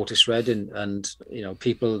and Otis Redding and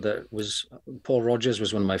people that was Paul Rodgers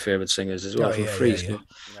was one of my favorite singers as well from Free. Yeah,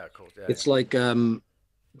 of course, yeah. It's like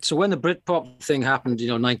so when the Britpop thing happened,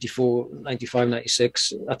 94, 95,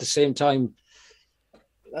 96, at the same time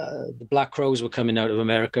the Black Crowes were coming out of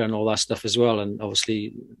America and all that stuff as well, and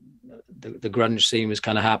obviously the grunge scene was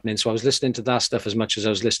kind of happening. So I was listening to that stuff as much as I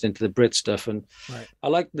was listening to the Brit stuff. And I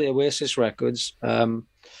liked the Oasis records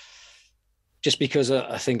just because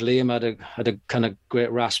I think Liam had a kind of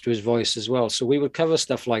great rasp to his voice as well. So we would cover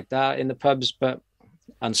stuff like that in the pubs.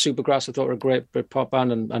 And Supergrass I thought were a great Brit pop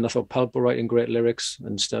band. And I thought Pulp were writing great lyrics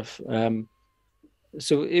and stuff.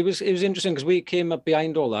 So it was interesting because we came up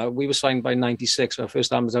behind all that. We were signed by 96. Our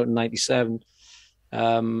first album was out in 97.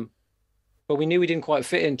 But we knew we didn't quite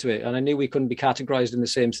fit into it, and I knew we couldn't be categorized in the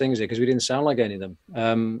same things because we didn't sound like any of them.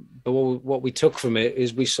 But what we took from it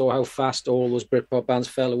is we saw how fast all those Britpop bands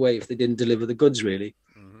fell away if they didn't deliver the goods, really.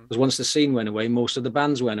 Because once the scene went away, most of the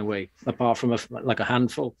bands went away, apart from a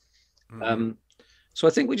handful. So I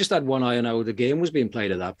think we just had one eye on how the game was being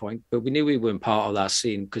played at that point, but we knew we weren't part of that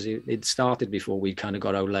scene because it started before we kind of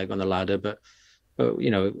got our leg on the ladder. But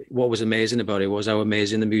what was amazing about it was how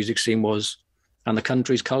amazing the music scene was. And the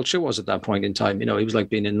country's culture was at that point in time. It was like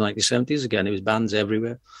being in the 1970s again. It was bands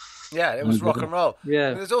everywhere. Yeah, it was rock and roll.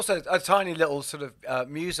 Yeah. There's also a tiny little sort of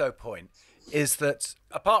muso point is that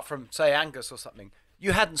apart from, say, Angus or something,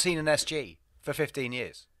 you hadn't seen an SG for 15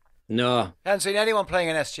 years. No. You hadn't seen anyone playing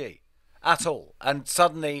an SG at all. And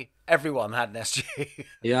suddenly everyone had an SG.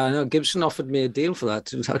 Yeah, I know. Gibson offered me a deal for that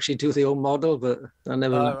to actually do the old model, but I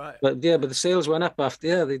never... Oh, right. But the sales went up after.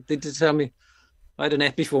 Yeah, they did tell me. I had an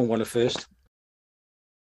Epiphone one at first.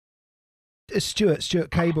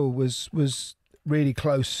 Stuart Cable was really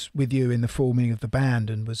close with you in the forming of the band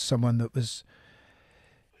and was someone that was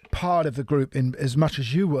part of the group in as much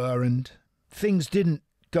as you were, and things didn't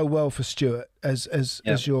go well for Stuart as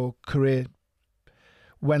your career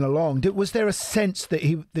went along. Was there a sense that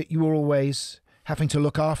you were always having to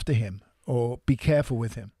look after him or be careful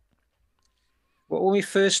with him? Well, when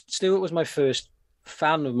Stuart was my first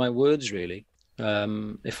fan of my words, really.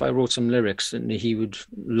 If I wrote some lyrics and he would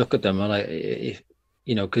look at them and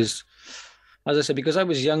because as I said, because I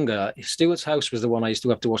was younger, Stuart's House was the one I used to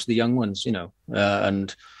have to watch the young ones,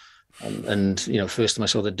 and first time I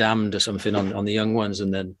saw The Damned or something on the young ones,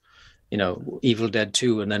 and then, Evil Dead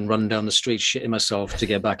 2, and then run down the street shitting myself to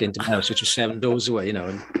get back into my house, which was 7 doors away,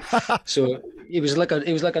 and so it was like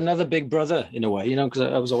another big brother in a way, because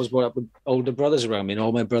I was always brought up with older brothers around me, and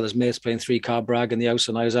all my brothers' mates playing 3-car brag in the house,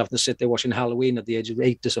 and I was having to sit there watching Halloween at the age of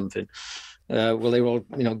 8 or something, while they were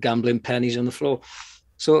all, gambling pennies on the floor.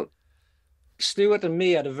 So Stuart and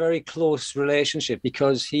me had a very close relationship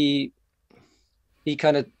because he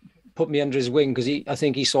kind of put me under his wing because I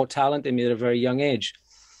think he saw talent in me at a very young age,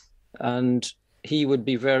 and he would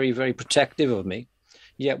be very, very protective of me.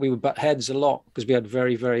 Yet we would butt heads a lot because we had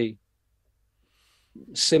very, very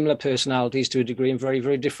similar personalities to a degree and very,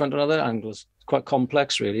 very different on other angles. It's quite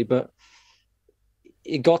complex, really. But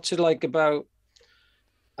it got to like about,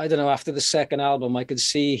 I don't know, after the second album, I could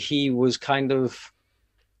see he was kind of,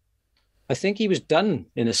 I think he was done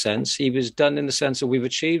in a sense. He was done in the sense that we've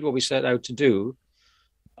achieved what we set out to do.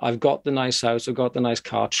 I've got the nice house, I've got the nice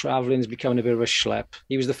car. Traveling is becoming a bit of a schlep.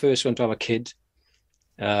 He was the first one to have a kid.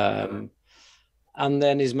 And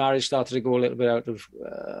then his marriage started to go a little bit out of,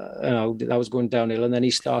 that was going downhill. And then he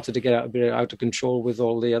started to get a bit out of control with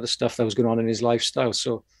all the other stuff that was going on in his lifestyle.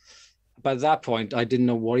 So by that point, I didn't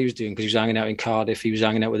know what he was doing because he was hanging out in Cardiff. He was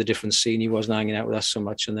hanging out with a different scene. He wasn't hanging out with us so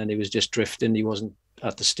much. And then he was just drifting. He wasn't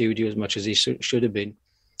at the studio as much as he should have been.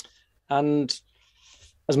 And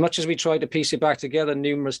as much as we tried to piece it back together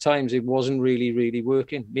numerous times, it wasn't really, really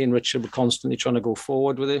working. Me and Richard were constantly trying to go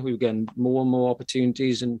forward with it. We were getting more and more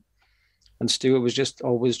opportunities, and And Stuart was just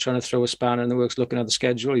always trying to throw a spanner in the works, looking at the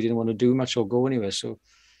schedule. He didn't want to do much or go anywhere. So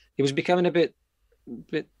it was becoming a bit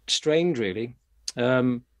strained, really.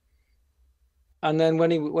 And then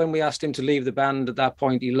when we asked him to leave the band at that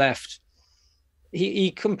point, he left. He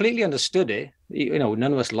completely understood it.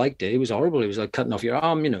 None of us liked it. It was horrible. It was like cutting off your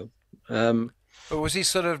arm, But was he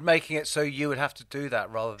sort of making it so you would have to do that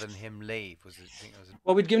rather than him leave?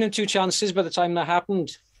 Well, we'd given him 2 chances by the time that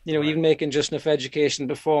happened. Even making Just Enough Education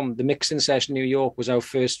to perform, the mixing session in New York was our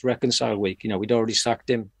first reconcile week. We'd already sacked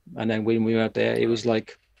him. And then when we were out there, it was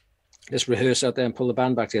like, let's rehearse out there and pull the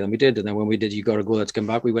band back together. And we did. And then when we did You Gotta Go, Let's Come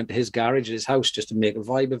Back, we went to his garage at his house just to make a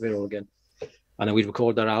vibe of it all again. And then we'd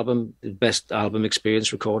record that album, the best album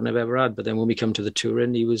experience recording I've ever had. But then when we come to the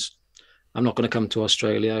touring, he was, I'm not going to come to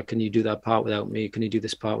Australia. Can you do that part without me? Can you do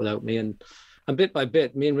this part without me? And bit by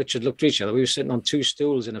bit, me and Richard looked at each other. We were sitting on 2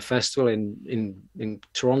 stools in a festival in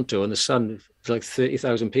Toronto in the sun. It was like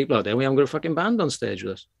 30,000 people out there. We haven't got a fucking band on stage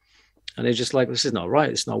with us. And it's just like, this is not right.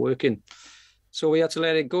 It's not working. So we had to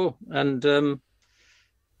let it go. And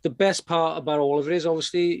the best part about all of it is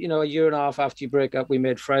obviously, a year and a half after you break up, we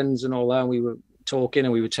made friends and all that. And we were talking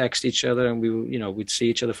and we would text each other and we were, we'd see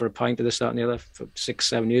each other for a pint of this, that and the other for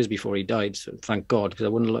 6-7 years before he died. So thank God, because I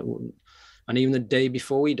wouldn't. And even the day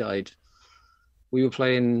before he died, we were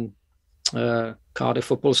playing Cardiff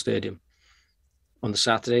Football Stadium on the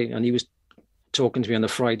Saturday, and he was talking to me on the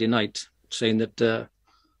Friday night, saying that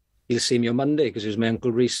he'll see me on Monday because it was my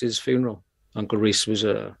Uncle Reese's funeral. Uncle Reese was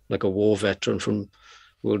like a war veteran from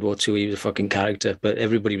World War II. He was a fucking character, but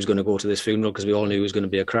everybody was going to go to this funeral because we all knew it was going to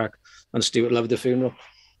be a crack. And Stuart loved the funeral,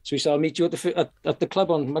 so he said, "I'll meet you at the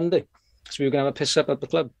club on Monday." So we were going to have a piss up at the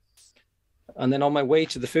club, and then on my way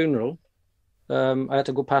to the funeral, I had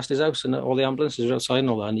to go past his house and all the ambulances were outside and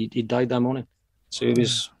all that, and he died that morning. So it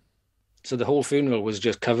was, so the whole funeral was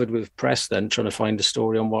just covered with press then, trying to find the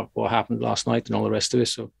story on what happened last night and all the rest of it.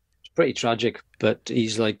 So it's pretty tragic, but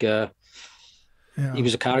he's like, he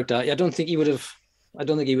was a character. I don't think he would have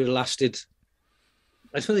lasted.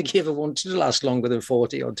 I don't think he ever wanted to last longer than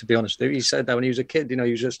 40 odd, to be honest. He said that when he was a kid, he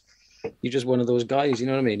was just one of those guys, you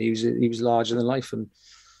know what I mean? He was larger than life, and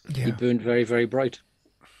he burned very, very bright.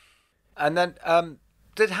 And then,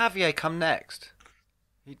 did Javier come next?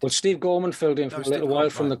 Well, Steve Gorman filled in for a little while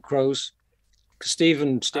from the Crows. Steve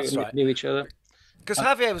and Stuart knew each other. Because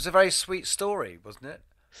Javier was a very sweet story, wasn't it?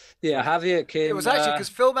 Yeah, Javier came. It was actually because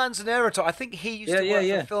Phil Manzanera, I think he used to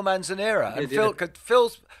work for Phil Manzanera. And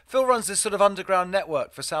Phil runs this sort of underground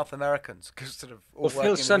network for South Americans, sort of all working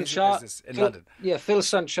in the music business in London. Yeah, Phil's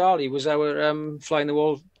son Charlie was our Flying the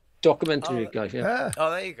Wall documentary guy. Yeah.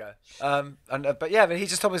 Oh, there you go. But he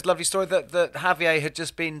just told me this lovely story that Javier had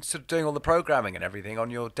just been sort of doing all the programming and everything on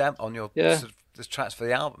your sort of the tracks for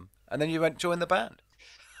the album, and then you went join the band.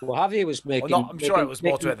 Well, Javier was making. I'm sure it was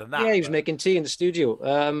more to it than that. Yeah, he was making tea in the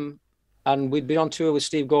studio. And we'd been on tour with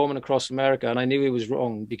Steve Gorman across America, and I knew he was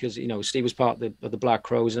wrong because Steve was part of the Black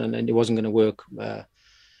Crowes, and it wasn't going to work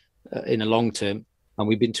in the long term. And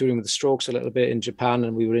we'd been touring with the Strokes a little bit in Japan,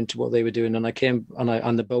 and we were into what they were doing. And I came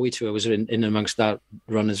on the Bowie tour was in amongst that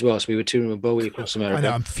run as well. So we were touring with Bowie across America. I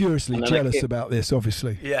know, I'm furiously jealous about this,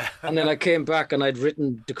 obviously. Yeah. And then I came back and I'd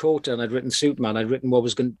written Dakota and I'd written Superman. I'd written what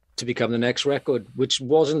was going to become the next record, which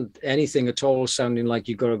wasn't anything at all sounding like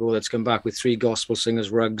You Gotta Go, Let's Come Back, with 3 gospel singers,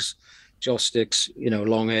 Rugs, joss sticks,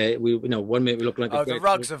 long hair. We, 1 minute we looked like the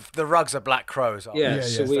rugs are Black Crowes. So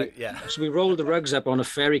we rolled the Rugs up on a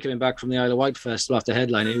ferry coming back from the Isle of Wight festival after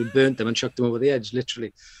headlining. We burnt them and chucked them over the edge,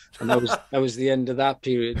 literally. And that was the end of that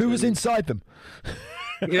period. Who was inside them?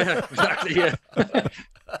 Yeah, exactly. Yeah.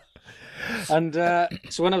 And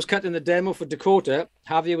so when I was cutting the demo for Dakota,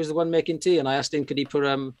 Javier was the one making tea, and I asked him could he put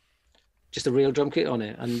just a real drum kit on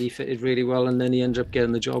it, and he fitted really well, and then he ended up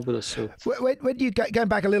getting the job with us. So when you going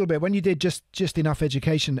back a little bit, when you did just enough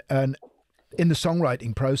education and in the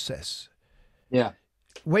songwriting process,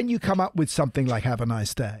 when you come up with something like Have a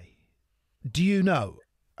Nice Day, do you know?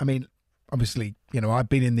 I mean, obviously, I've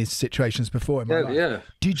been in these situations before in my life. Yeah.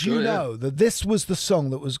 Did you know that this was the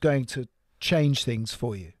song that was going to change things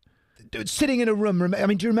for you? Sitting in a room, I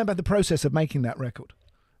mean, do you remember the process of making that record?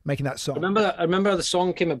 Making that song. I remember how the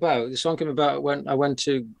song came about. The song came about when I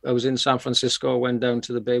was in San Francisco, went down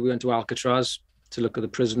to the Bay, we went to Alcatraz to look at the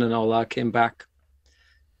prison and all that, came back.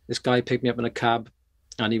 This guy picked me up in a cab,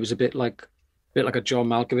 and he was a bit like a John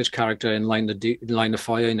Malkovich character in Line of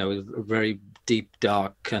Fire, a very deep,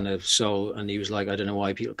 dark kind of soul. And he was like, I don't know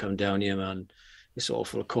why people come down here, man. It's all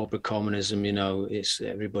full of corporate communism, it's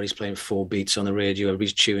everybody's playing 4 beats on the radio,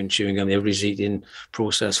 everybody's chewing gum, everybody's eating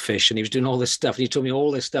processed fish, and he was doing all this stuff, and he told me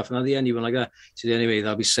all this stuff, and at the end he went like that. He said, anyway,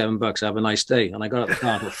 that'll be $7, have a nice day. And I got out the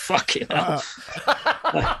car and I thought, fuck it.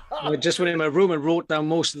 I just went in my room and wrote down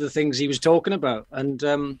most of the things he was talking about,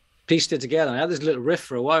 and pieced it together. I had this little riff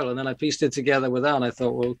for a while, and then I pieced it together with that, and I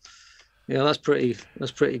thought, well, yeah, that's pretty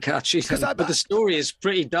catchy. But the story is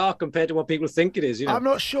pretty dark compared to what people think it is. You know? I'm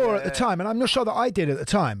not sure at the time, and I'm not sure that I did at the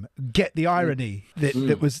time get the irony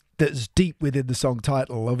that's deep within the song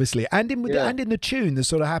title, obviously, and in the tune, the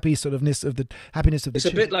sort of happiness of the tune. It's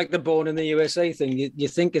a bit like the Born in the USA thing. You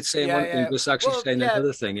think it's saying one thing, but it's actually saying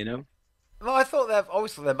another thing. You know. Well, I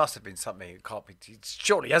always thought there must have been something. It can't be.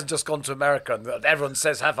 Surely he hasn't just gone to America and everyone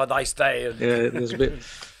says "Have a nice day." And... Yeah, there's a bit.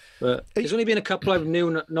 But there's only been a couple I've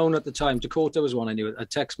known at the time. Dakota was one I knew. I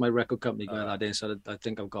text my record company guy that day and said, "I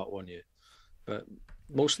think I've got one here." But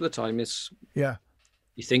most of the time, it's you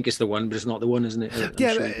think it's the one, but it's not the one, isn't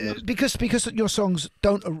it? Because your songs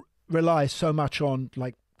don't rely so much on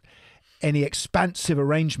like any expansive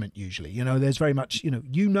arrangement. Usually, you know, there's very much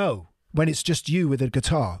when it's just you with a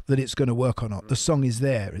guitar that it's going to work or not. The song is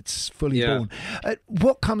there; it's fully born.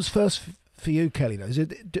 What comes first for you, Kelly? Though, is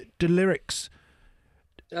it the lyrics?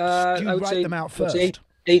 Do you write them out first?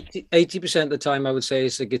 80% of the time, I would say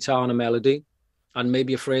it's a guitar and a melody, and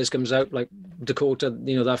maybe a phrase comes out like Dakota.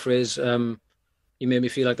 You know that phrase. You made me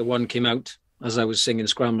feel like the one came out as I was singing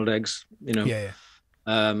 "Scrambled Eggs." You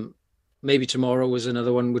know. Maybe tomorrow was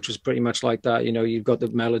another one, which was pretty much like that. You know, you've got the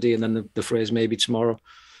melody and then the phrase "maybe tomorrow."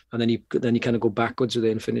 And then you kind of go backwards with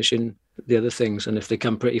it and finish in the other things. And if they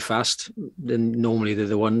come pretty fast, then normally they're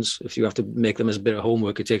the ones. If you have to make them as a bit of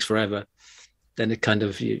homework, it takes forever. Then it kind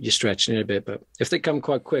of you're stretching it a bit. But if they come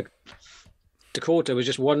quite quick, Dakota was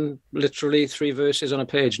just literally 3 verses on a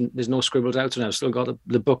page. And there's no scribbled out, and I've still got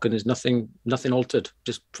the book, and there's nothing altered,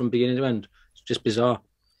 just from beginning to end. It's just bizarre.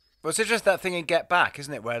 Well, it's interesting that thing in Get Back,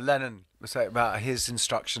 isn't it, where Lennon was saying about his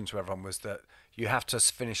instruction to everyone was that you have to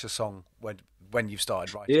finish a song when you've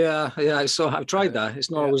started writing. Yeah. I've tried that. It's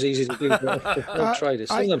not always easy to do, but I've tried it.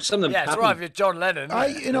 Some of them. Yeah, it's right with John Lennon.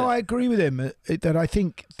 I agree with him that I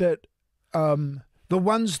think that the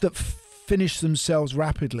ones that finish themselves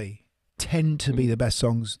rapidly tend to be the best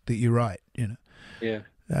songs that you write. You know. Yeah.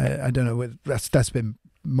 I don't know. That's been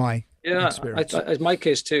my experience. It's my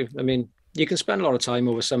case too. I mean, you can spend a lot of time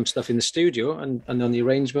over some stuff in the studio and on the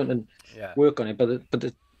arrangement and work on it,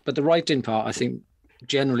 but the writing part, I think,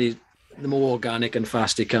 generally, the more organic and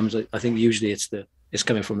fast it comes, I think usually it's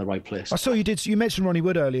coming from the right place. I saw you mentioned Ronnie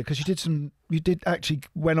Wood earlier because you actually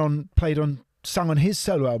sung on his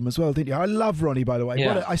solo album as well, didn't you? I love Ronnie, by the way.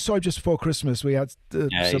 Yeah. I saw him just before Christmas. We had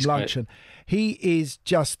some lunch, and he is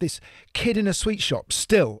just this kid in a sweet shop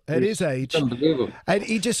still at his age. Unbelievable. And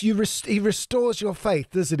he restores your faith,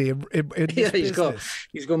 doesn't he?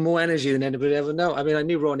 He's got more energy than anybody ever know. I mean, I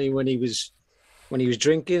knew Ronnie when he was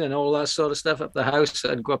drinking and all that sort of stuff up the house.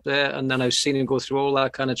 I'd go up there, and then I've seen him go through all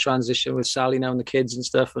that kind of transition with Sally now and the kids and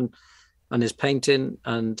stuff, and his painting,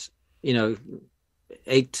 and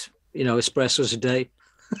 8 espressos a day.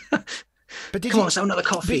 But come on, let's have another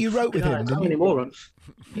coffee. But you wrote with him, didn't you?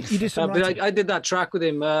 You did some but I did that track with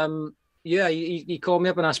him. He called me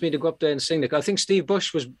up and asked me to go up there and sing it. I think Steve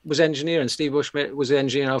Bush was engineering. Steve Bush was the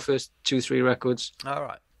engineer on our first 2-3 records. All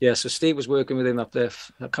right. Yeah, so Steve was working with him up there.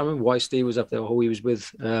 I can't remember why Steve was up there or who he was with.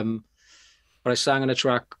 But I sang on a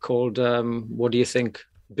track called What Do You Think?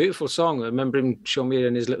 Beautiful song. I remember him showing me it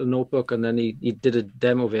in his little notebook, and then he did a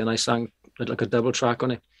demo of it, and I sang like a double track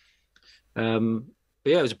on it. But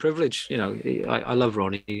yeah, it was a privilege. I love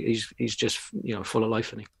Ronnie. He's just full of life,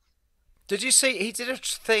 isn't he? Did you see he did a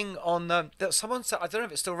thing on that someone said, I don't know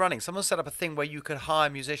if it's still running, someone set up a thing where you could hire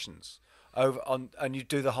musicians and you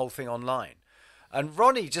do the whole thing online, and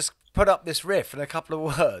Ronnie just put up this riff and a couple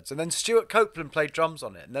of words, and then Stuart Copeland played drums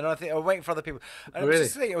on it, and then I think I was waiting for other people, and really?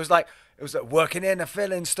 It was like working in a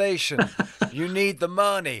filling station. You need the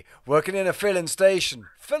money. Working in a filling station.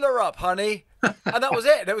 Fill her up, honey. And that was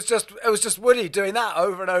it. It was just Woody doing that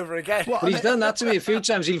over and over again. But he's done that to me a few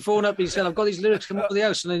times. He'll phone up. He said, "I've got these lyrics. Come up to the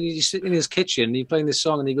house." And then he's sitting in his kitchen. And he's playing this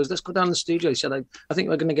song. And he goes, "Let's go down to the studio." He said, "I think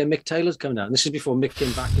we're going to get Mick Taylor to come down." And this is before Mick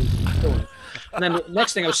came back into the store. And then the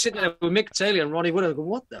next thing, I was sitting there with Mick Taylor and Ronnie Wood. I go,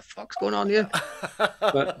 "What the fuck's going on here?"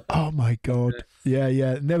 But, oh my God! Yeah.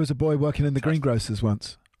 And there was a boy working in the greengrocers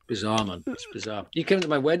once. Bizarre, man. It's bizarre. You came to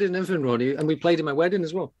my wedding and everything, Ronnie, and we played in my wedding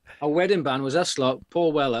as well. Our wedding band was us lot,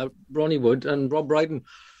 Paul Weller, Ronnie Wood, and Rob Brydon.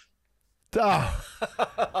 Oh.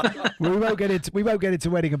 we won't get into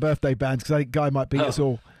wedding and birthday bands because I think Guy might beat us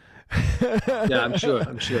all. Yeah, I'm sure.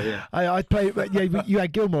 Yeah. I'd play. Yeah, you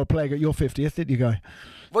had Gilmore playing at your 50th, didn't you, Guy?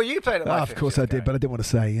 Well, you played at my 50th. Of course I did, but I didn't want to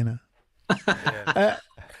say, Yeah.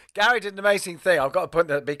 Gary did an amazing thing. I've got to point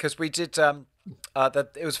that because we did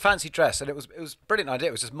it was fancy dress, and it was a brilliant idea.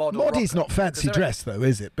 It was just model. Moddy's not fancy dress though,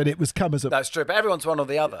 is it? But it was come as a. That's true. But everyone's one or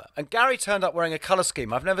the other. And Gary turned up wearing a colour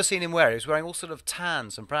scheme I've never seen him wear. He was wearing all sort of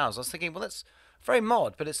tans and browns. I was thinking, well, that's very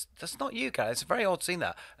mod, but that's not you, Gary. It's very odd seeing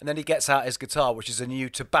that. And then he gets out his guitar, which is a new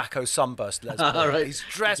tobacco sunburst Les Paul. Right. He's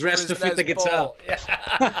dressed to fit the guitar.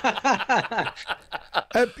 Yeah.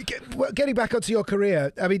 Getting back onto your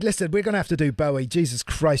career, I mean, listen, we're going to have to do Bowie. Jesus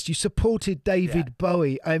Christ, you supported David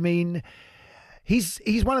Bowie. I mean, he's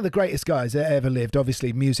one of the greatest guys that ever lived,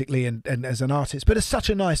 obviously musically and as an artist, but as such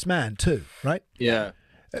a nice man too, right? Yeah.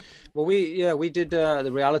 Well, we did the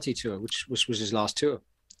reality tour, which was his last tour.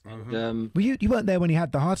 Mm-hmm. Well, you weren't there when he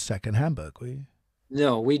had the heart attack in Hamburg, were you?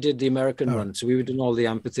 No, we did the American run. So we were doing all the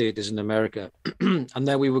amphitheaters in America. And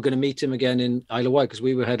then we were going to meet him again in Isle of Wight, because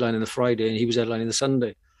we were headlining the Friday and he was headlining the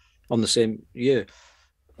Sunday on the same year.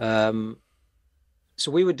 So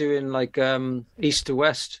we were doing like east to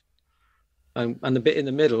west. And the bit in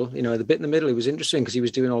the middle, it was interesting because he was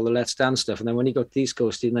doing all the Let's Dance stuff. And then when he got to the East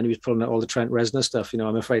Coast, and then he was pulling out all the Trent Reznor stuff,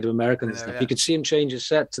 I'm Afraid of Americans and stuff. Yeah. You could see him change his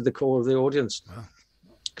set to the core of the audience. Wow.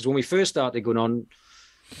 Because when we first started going on,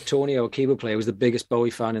 Tony, our keyboard player, was the biggest Bowie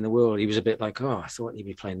fan in the world. He was a bit like, I thought he'd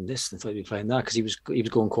be playing this, and I thought he'd be playing that, because he was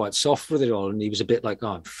going quite soft with it all, and he was a bit like,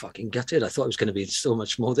 I'm fucking gutted. I thought it was going to be so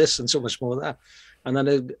much more this and so much more that. And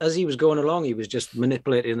then as he was going along, he was just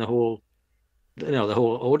manipulating the whole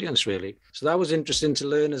audience, really. So that was interesting to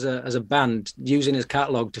learn as a band, using his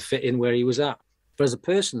catalogue to fit in where he was at. But as a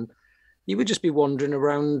person, you would just be wandering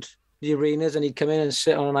around the arenas, and he'd come in and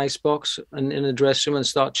sit on an icebox and in a dressing room and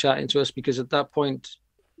start chatting to us, because at that point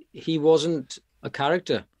he wasn't a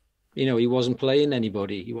character. He wasn't playing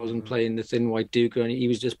anybody. He wasn't playing the Thin White Duke or anything. He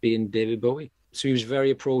was just being David Bowie. So he was very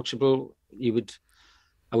approachable. I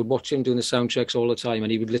would watch him doing the sound checks all the time,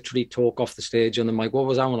 and he would literally talk off the stage on the mic. What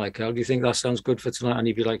was that one like, Carl? Do you think that sounds good for tonight? And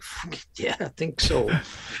he'd be like, yeah, I think so.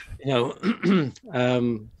 Because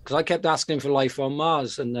I kept asking him for Life on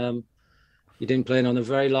Mars, and he didn't play it on the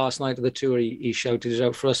very last night of the tour. He shouted it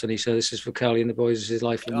out for us, and he said, "This is for Kelly and the boys. This is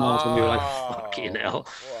Life on Mars." And we were like, "Fucking hell!"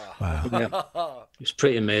 Wow. Yeah. It was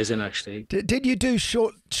pretty amazing, actually. Did you do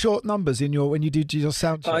short numbers when you did your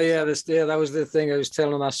sound checks? Oh yeah, that was the thing I was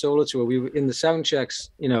telling on our solo tour. We were in the sound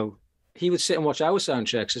checks. He would sit and watch our sound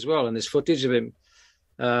checks as well, and there's footage of him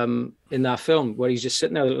in that film where he's just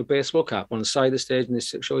sitting there with a little baseball cap on the side of the stage, and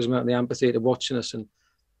this shows him out in the amphitheater watching us.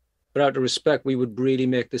 But out of respect, we would really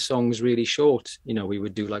make the songs really short. We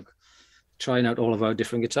would do like trying out all of our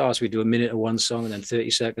different guitars. We'd do a minute of one song, and then 30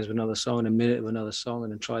 seconds of another song, and a minute of another song,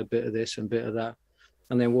 and then try a bit of this and a bit of that,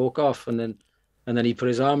 and then walk off. And then he put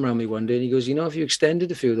his arm around me one day, and he goes, if you extended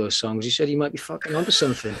a few of those songs, he said you might be fucking onto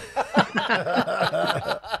something.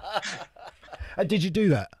 And did you do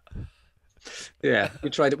that? Yeah, we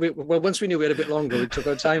tried it. Well, once we knew we had a bit longer, we took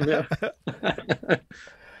our time. Yeah.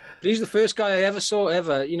 But he's the first guy I ever saw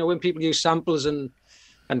when people use samples and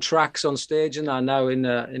tracks on stage and that now in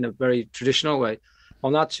a very traditional way.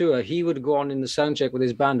 On that tour, he would go on in the sound check with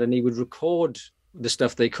his band, and he would record the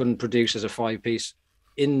stuff they couldn't produce as a 5-piece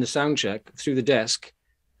in the sound check through the desk.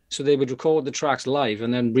 So they would record the tracks live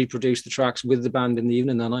and then reproduce the tracks with the band in the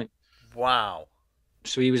evening that night. Wow.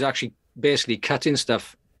 So he was actually basically cutting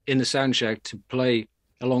stuff in the sound check to play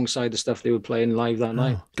alongside the stuff they were playing live that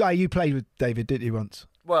night. Guy, you played with David, didn't you, once?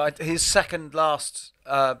 Well, his second last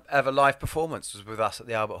ever live performance was with us at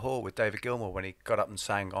the Albert Hall with David Gilmour, when he got up and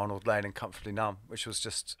sang Arnold Lane and Comfortably Numb, which was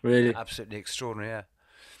just really absolutely extraordinary.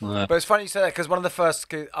 Yeah. But it's funny you say that, because one of the first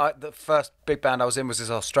big band I was in was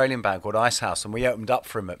this Australian band called Icehouse, and we opened up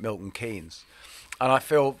for him at Milton Keynes. And I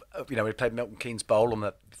feel, we played Milton Keynes Bowl on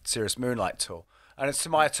the Serious Moonlight tour, and it's to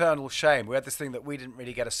my eternal shame, we had this thing that we didn't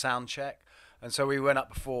really get a sound check. And so we went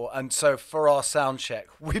up before, and so for our sound check,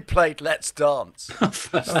 we played Let's Dance.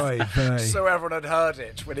 So everyone had heard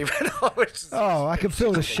it when he went on. I can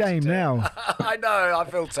feel the shame now. I know, I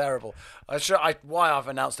feel terrible. Why I've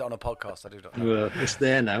announced it on a podcast, I do not know. Well, it's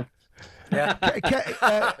there now. Yeah.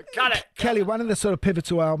 Got it. Kelly, one of the sort of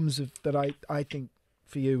pivotal albums that I think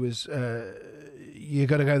for you was You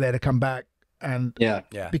Gotta Go There to Come Back. And yeah.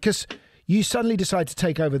 Because you suddenly decide to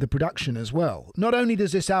take over the production as well. Not only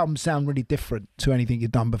does this album sound really different to anything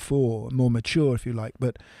you've done before, more mature, if you like,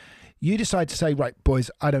 but you decide to say, right, boys,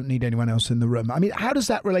 I don't need anyone else in the room. I mean, how does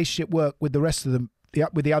that relationship work with the rest of them,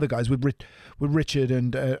 with the other guys, with Richard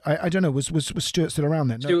and, I don't know, was Stuart still around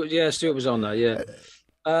then? No? Stuart was on there, yeah.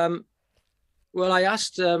 Well, I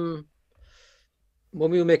asked, when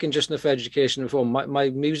we were making Just Enough Education Reform, my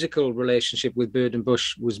musical relationship with Bird and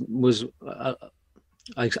Bush was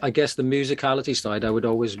I guess the musicality side,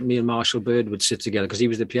 me and Marshall Bird would sit together because he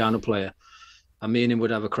was the piano player, and me and him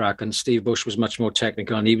would have a crack. And Steve Bush was much more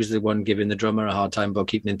technical, and he was the one giving the drummer a hard time about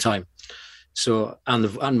keeping in time. So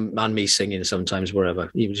and me singing sometimes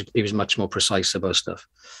wherever he was much more precise about stuff.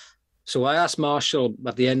 So I asked Marshall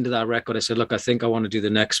at the end of that record. I said, "Look, I think I want to do the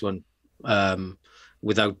next one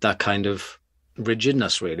without that kind of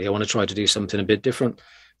rigidness. Really, I want to try to do something a bit different.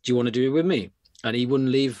 Do you want to do it with me?" And he wouldn't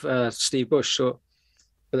leave Steve Bush. So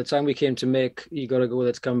by the time we came to make "You Gotta Go,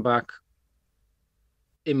 Let's Come Back,"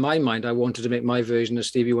 in my mind, I wanted to make my version of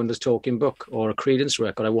Stevie Wonder's Talking Book or a Creedence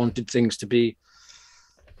record. I wanted things to be.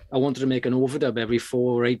 I wanted to make an overdub every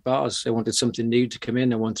 4 or 8 bars. I wanted something new to come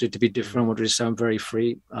in. I wanted it to be different. I wanted it to sound very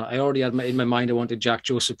free. I already had in my mind, I wanted Jack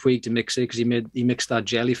Joseph Puig to mix it because he mixed that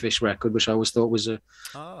Jellyfish record, which I always thought was a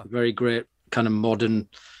very great kind of modern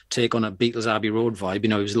take on a Beatles Abbey Road vibe. You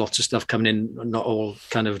know, there was lots of stuff coming in, not all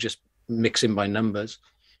kind of just mixing by numbers.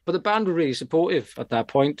 But the band were really supportive at that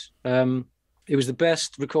point. It was the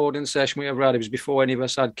best recording session we ever had. It was before any of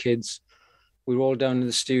us had kids. We were all down in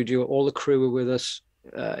the studio. All the crew were with us.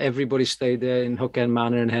 Everybody stayed there in Hook End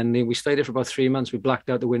Manor in Henley. We stayed there for about 3 months. We blacked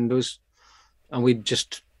out the windows, and we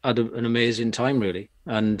just had an amazing time, really.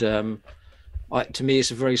 And to me, it's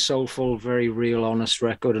a very soulful, very real, honest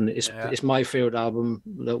record, and it's my favorite album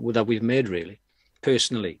that we've made, really,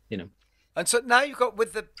 personally, you know. And so now you've got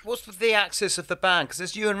what's the axis of the band? Because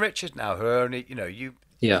it's you and Richard now who are only, you know, you.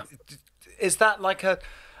 Yeah. Is that like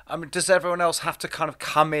does everyone else have to kind of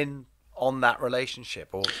come in on that relationship,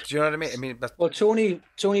 or do you know what I mean? Well, Tony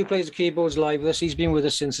plays the keyboards live with us. He's been with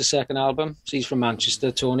us since the second album. So he's from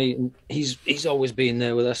Manchester, Tony, and he's always been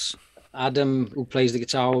there with us. Adam, who plays the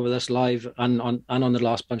guitar with us live and on the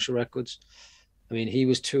last bunch of records. I mean, he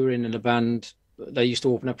was touring in a band that used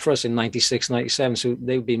to open up for us in 96, 97. So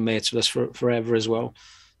they've been mates with us forever as well.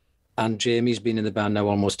 And Jamie's been in the band now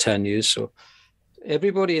almost 10 years. So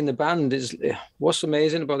everybody in the band what's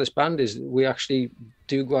amazing about this band is we actually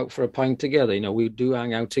do go out for a pint together. You know, we do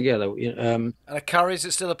hang out together. And a curry, is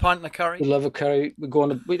it still a pint and a curry? We love a curry. We go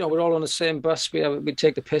on we're all on the same bus. We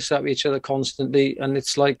take the piss out of each other constantly. And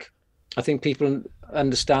it's like, I think people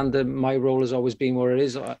understand that my role has always been where it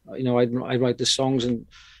is. You know, I write the songs, and,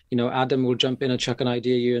 you know, Adam will jump in and chuck an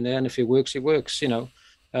idea here and there. And if it works, it works, you know.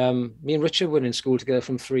 Me and Richard were in school together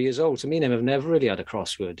from 3 years old. So me and him have never really had a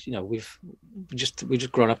crossword. You know, we've just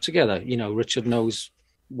grown up together. You know, Richard knows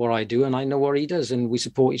what I do and I know what he does, and we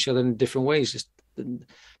support each other in different ways. Just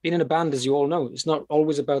being in a band, as you all know, it's not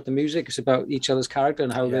always about the music. It's about each other's character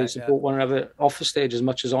and how they support one another off the stage as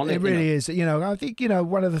much as on it. It really is. You know, I think, you know,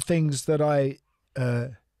 one of the things that I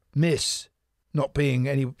miss not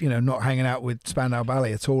being not hanging out with Spandau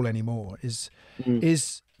Ballet at all anymore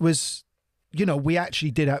was you know, we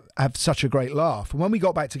actually did have such a great laugh. And when we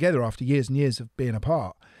got back together after years and years of being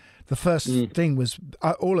apart, the first thing was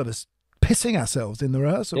all of us pissing ourselves in the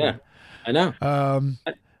rehearsal. Yeah, I know.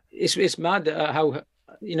 It's mad how,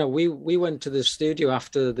 you know, we went to the studio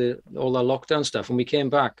after all that lockdown stuff, and we came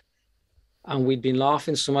back and we'd been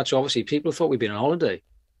laughing so much. Obviously, people thought we'd been on holiday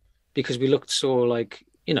because we looked so, like,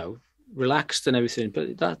 you know, relaxed and everything,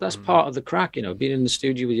 but that's part of the crack, you know, being in the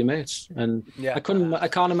studio with your mates. And I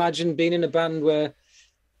can't imagine being in a band where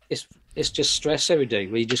it's just stress every day,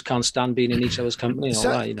 where you just can't stand being in each other's company and all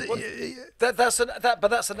that, you know.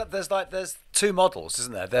 There's two models,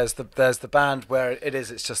 isn't there? There's the band where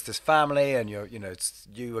it's just this family, and it's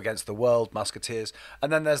you against the world, Musketeers,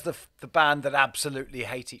 and then there's the band that absolutely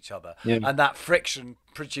hate each other, and that friction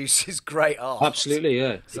produces great art. Absolutely,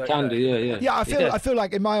 yeah. So, it can do, yeah. Yeah, I feel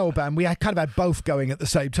like in my old band we kind of had both going at the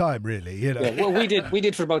same time, really. You know. Yeah, well, we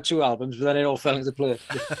did for about 2 albums, but then it all fell into place.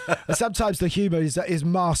 Sometimes the humour is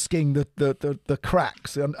masking the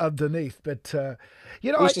cracks underneath, but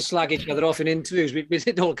you know, we used to slag each other off in interviews. We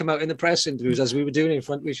didn't all come out in the press interviews as we were doing in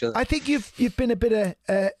front of each other. I think you've been a bit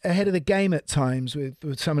ahead of the game at times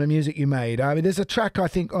with some of the music you made. I mean, there's a track I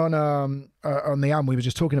think on the album we were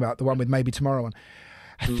just talking about, the one with Maybe Tomorrow on.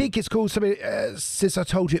 I think it's called something, Since I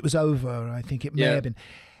Told You It Was Over, I think it may have been.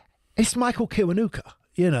 It's Michael Kiwanuka,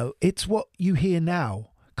 you know, it's what you hear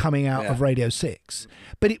now coming out of Radio 6,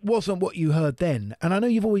 but it wasn't what you heard then. And I know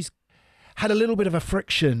you've always had a little bit of a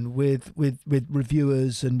friction with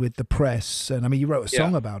reviewers and with the press, and I mean, you wrote a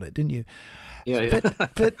song about it, didn't you? Yeah.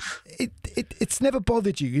 But it's never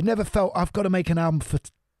bothered you? You've never felt, I've got to make an album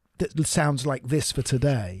that sounds like this for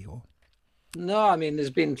today? Or... No, I mean, there's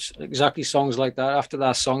been exactly songs like that. After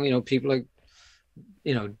that song, you know, people like,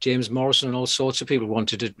 you know, James Morrison and all sorts of people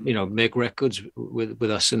wanted to, you know, make records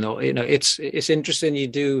with us, and all, you know, it's interesting. You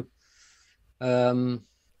do,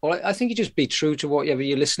 well, I think you just be true to whatever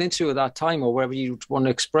you're listening to at that time or whatever you want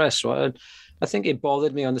to express. Right? I think it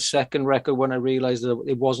bothered me on the second record when I realized that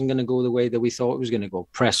it wasn't going to go the way that we thought it was going to go,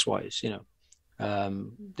 press wise, you know.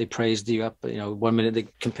 They praised you up. You know, one minute they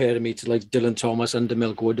compared me to like Dylan Thomas under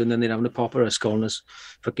Milkwood, and then they'd have a popper us calling us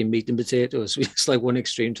fucking meat and potatoes. It's like one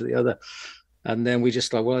extreme to the other. And then we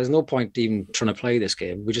just like, well, there's no point even trying to play this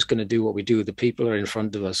game. We're just going to do what we do. The people are in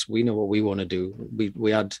front of us. We know what we want to do.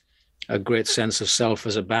 We had a great sense of self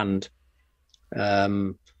as a band,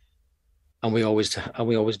 and we always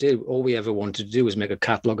did. All we ever wanted to do was make a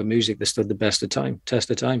catalogue of music that stood the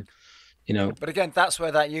test of time. You know. But again, that's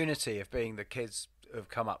where that unity of being the kids have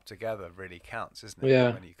come up together really counts, isn't it?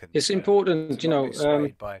 Yeah, it's important. You know.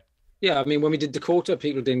 Yeah, I mean, when we did Dakota,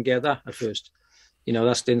 people didn't get that at first. You know,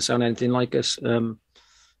 that didn't sound anything like us. And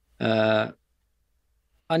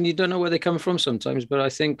you don't know where they come from sometimes, but I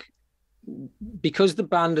think because the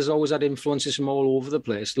band has always had influences from all over the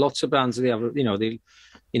place, lots of bands, they have, they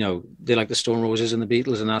like the Stone Roses and the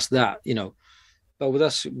Beatles, and that's that, you know. But with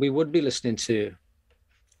us, we would be listening to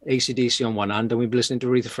AC/DC on one hand, and we'd be listening to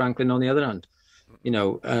Aretha Franklin on the other hand, you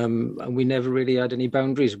know, and we never really had any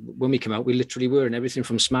boundaries. When we came out, we literally were in everything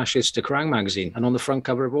from Smash Hits to Kerrang magazine, and on the front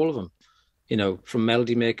cover of all of them. You know, from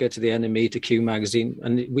Melody Maker to the NME to Q magazine,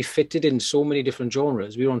 and we fitted in so many different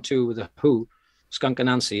genres. We were on tour with the Who, Skunk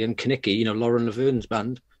Anansie, and Kinnicky, you know, Lauren Laverne's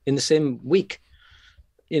band, in the same week.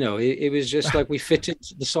 You know, it was just like we fitted,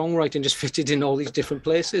 the songwriting just fitted in all these different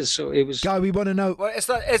places. So it was. Guy, we want to know. Well, it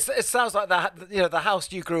sounds like that. You know, the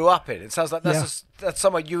house you grew up in. It sounds like that's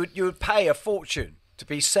somewhere you would pay a fortune to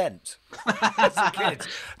be sent as a kid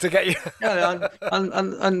to get you. Yeah,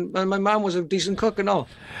 and my mum was a decent cook and all.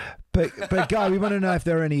 But Guy, we want to know if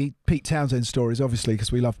there are any Pete Townsend stories, obviously, because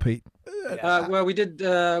we love Pete. Well, we did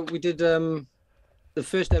the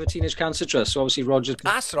first ever Teenage Cancer Trust. So obviously Roger.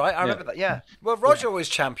 That's right, I remember that. Yeah. Well, Roger always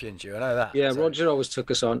championed you. I know that. Yeah, so. Roger always took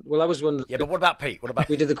us on. Well, I was one. Yeah, but what about Pete?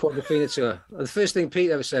 We did the Quadrophenia tour. The first thing Pete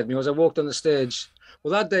ever said to me was, I walked on the stage.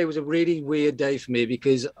 Well, that day was a really weird day for me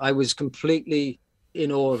because I was completely in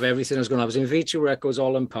awe of everything that was going on. I was in V2 Records,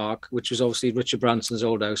 Holland Park, which was obviously Richard Branson's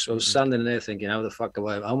old house. So I was standing there thinking, how the fuck how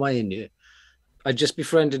am I in here? I just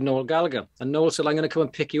befriended Noel Gallagher, and Noel said, I'm going to come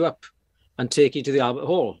and pick you up and take you to the Albert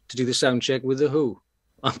Hall to do the sound check with the Who.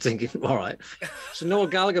 I'm thinking, all right. So Noel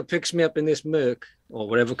Gallagher picks me up in this Merc or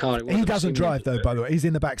whatever car it was. He doesn't drive though, by the way. He's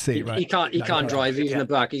in the back seat, right? He can't drive. He's in the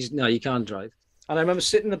back. He can't drive. And I remember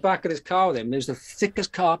sitting in the back of his car with him. There's the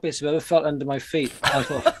thickest carpets I've ever felt under my feet. I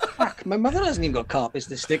thought, fuck, my mother hasn't even got carpets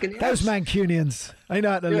this thick in the house. Those Mancunians, they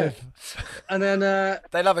know how to live. And then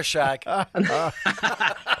they love a shag. And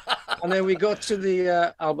then we got to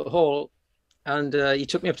the Albert Hall, and he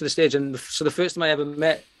took me up to the stage. And so the first time I ever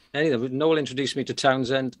met any of them, Noel introduced me to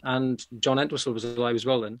Townsend, and John Entwistle was alive as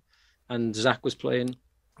well then, and Zach was playing,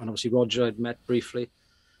 and obviously Roger I'd met briefly.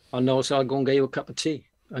 And Noel said, I'll go and get you a cup of tea.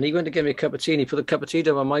 And he went to get me a cup of tea, and he put a cup of tea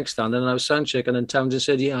down my mic stand, and I was sound check, and then Townsend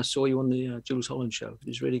said, yeah, I saw you on the Jules Holland show. It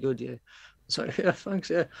was really good, yeah. So, yeah, thanks,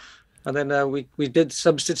 yeah. And then we did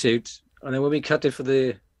Substitute, and then when we cut it for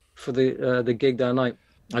the gig that night,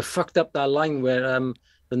 I fucked up that line where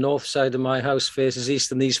the north side of my house faces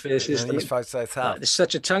east and these faces. And east faces south. It's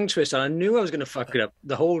such a tongue twister, and I knew I was going to fuck it up.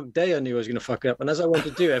 The whole day I knew I was going to fuck it up, and as I wanted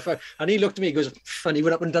to do it, and he looked at me, he goes, and he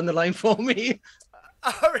went up and done the line for me.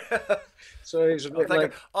 Oh, yeah. So he was a bit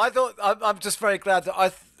like... I thought, I'm just very glad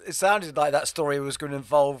that it sounded like that story was going to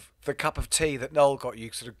involve the cup of tea that Noel got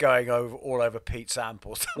you sort of going all over Pete's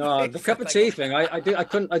samples. No, the cup of tea thing, I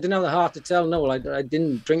didn't have the heart to tell Noel. I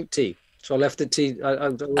didn't drink tea. So I left the tea. I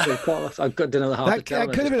didn't have the heart to tell.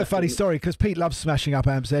 That could have been a funny story because Pete loved smashing up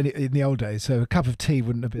amps in the old days. So a cup of tea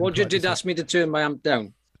wouldn't have been. Roger did ask me to turn my amp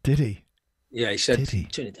down. Did he? Yeah, he said,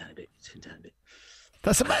 turn it down a bit.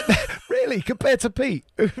 That's really compared to Pete.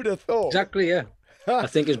 Who would have thought? Exactly, yeah. I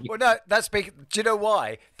think it's... Well, no, that's big. Do you know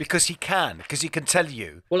why? Because he can tell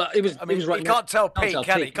you. Well, it was right. He can't tell Pete,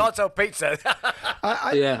 can he? He can't tell Pete. So.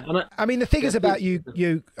 Yeah. I mean, the thing is about you,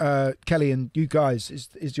 Kelly, and you guys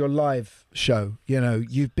is your live show. You know,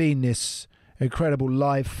 you've been this incredible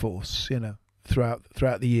live force. You know, throughout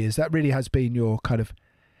the years, that really has been your kind of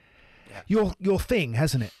your thing,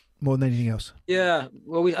 hasn't it? More than anything else. Yeah.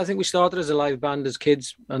 Well, I think we started as a live band as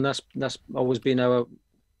kids, and that's always been our,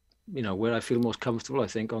 where I feel most comfortable, I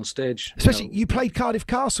think, on stage. Especially, you played Cardiff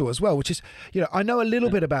Castle as well, which is, I know a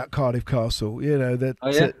little bit about Cardiff Castle. That.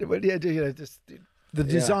 Oh, yeah? The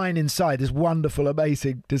design inside is wonderful,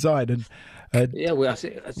 amazing design, and I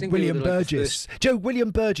think William Burgess,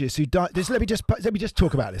 William Burgess, who died. Let me just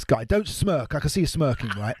talk about this guy. Don't smirk. I can see you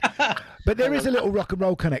smirking, right? But there is a little rock and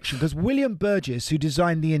roll connection because William Burgess, who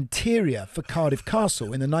designed the interior for Cardiff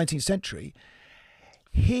Castle in the 19th century,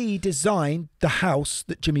 he designed the house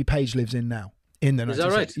that Jimmy Page lives in now. In the 19th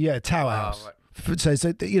century. Right? Yeah, Tower House. Right.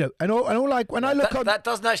 So you know, and all like when I look on that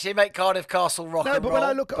doesn't actually make Cardiff Castle rock and roll. When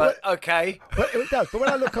I look, okay, it does. But when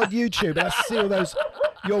I look on YouTube and I see all those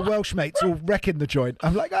your Welsh mates all wrecking the joint,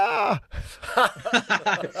 I'm like, Yeah,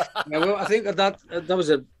 well, I think that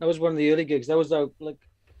was one of the early gigs. That was like,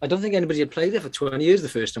 I don't think anybody had played there for 20 years the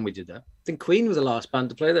first time we did that. I think Queen was the last band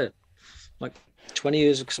to play there, like 20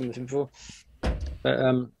 years or something before. But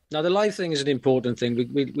now the live thing is an important thing.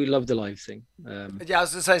 We love the live thing. Yeah, I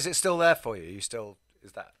was going to say, is it still there for you? Is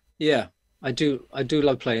that? Yeah, I do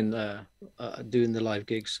love playing doing the live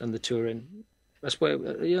gigs and the touring. That's where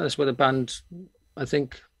the band, I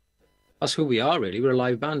think that's who we are really. We're a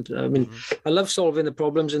live band. I mean, I love solving the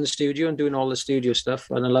problems in the studio and doing all the studio stuff,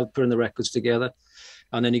 and I love putting the records together.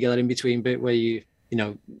 And then you get that in between bit where you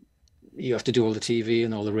have to do all the TV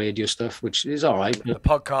and all the radio stuff, which is all right. The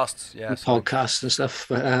podcasts, yeah. Podcasts and stuff.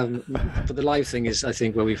 But the live thing is, I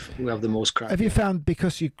think, where we have the most crack. Have you found,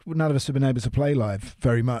 because none of us have been able to play live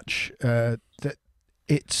very much, that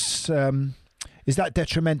it's is that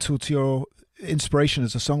detrimental to your inspiration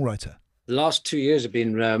as a songwriter? The last 2 years have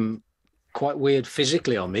been quite weird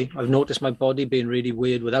physically on me. I've noticed my body being really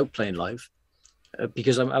weird without playing live.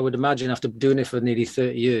 Because I would imagine after doing it for nearly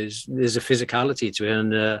 30 years, there's a physicality to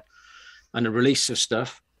it and a release of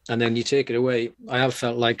stuff. And then you take it away. I have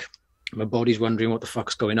felt like my body's wondering what the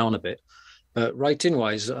fuck's going on a bit. But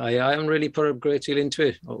writing-wise, I haven't really put a great deal into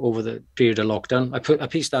it over the period of lockdown. I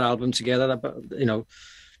pieced that album together.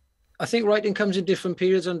 I think writing comes in different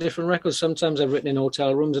periods on different records. Sometimes I've written in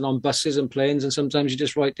hotel rooms and on buses and planes, and sometimes you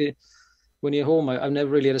just write it when you're home. I've never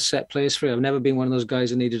really had a set place for it. I've never been one of those guys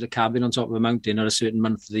who needed a cabin on top of a mountain or a certain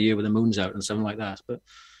month of the year where the moon's out and something like that. But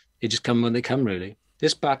you just come when they come, really.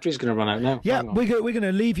 This battery's going to run out now. Yeah, we're going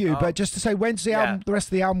to leave you, but just to say, when's the album? The rest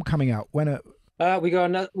of the album coming out? When? We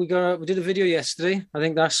did a video yesterday. I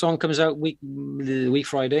think that song comes out week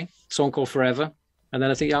Friday. A song called Forever, and then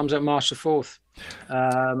I think the album's out March the 4th.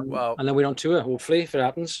 And then we're on tour, hopefully, if it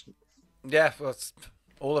happens. Yeah, well, it's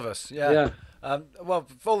all of us. Yeah. Well,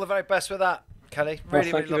 all the very best with that, Kelly.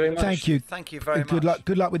 Really, thank you very much. Thank you. Thank you very much.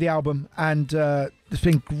 Good luck with the album, and it's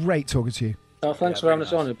been great talking to you. Oh, thanks for having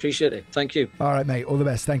us on. I appreciate it. Thank you. All right, mate. All the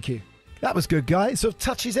best. Thank you. That was good, guy. It sort of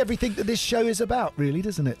touches everything that this show is about, really,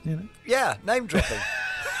 doesn't it? You know? Yeah, name dropping.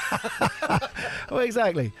 Well,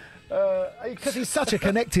 exactly. Because he's such a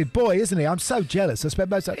connected boy, isn't he? I'm so jealous. I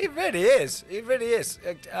spent most of... He really is. He really is.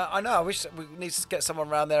 I know. I wish we need to get someone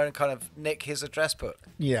around there and kind of nick his address book.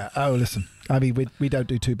 Yeah. Oh, listen. I mean, we don't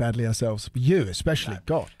do too badly ourselves. You especially. No.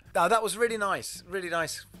 God. No, that was really nice. Really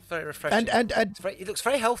nice. Very refreshing. And he looks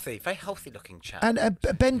very healthy. Very healthy looking chap. And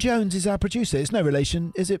Ben Jones is our producer. It's no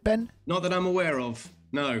relation, is it, Ben? Not that I'm aware of.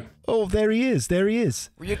 No. Oh, there he is. There he is.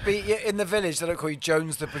 Well, you'd be in the village. They don't call you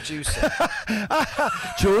Jones the producer.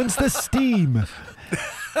 Jones the steam.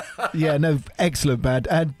 Yeah, no, excellent, man.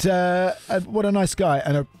 And what a nice guy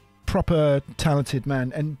and a proper talented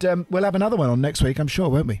man. And we'll have another one on next week, I'm sure,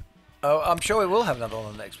 won't we? Oh, I'm sure we will have another one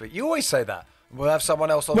on next week. You always say that. We'll have someone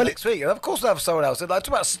else on next week. And of course we'll have someone else. It's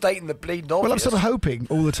about stating the bleeding obvious. Well, I'm sort of hoping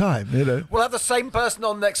all the time, you know. We'll have the same person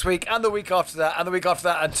on next week and the week after that and the week after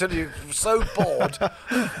that until you're so bored.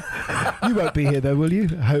 You won't be here, though, will you?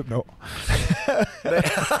 I hope not.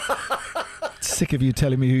 Sick of you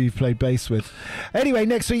telling me who you've played bass with. Anyway,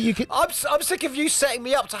 next week you can... I'm sick of you setting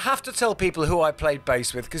me up to have to tell people who I played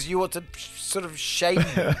bass with because you want to sort of shame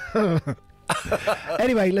me.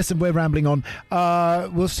 Anyway, listen, we're rambling on.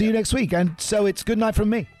 We'll see you next week. And so it's good night from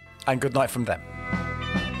me. And good night from them.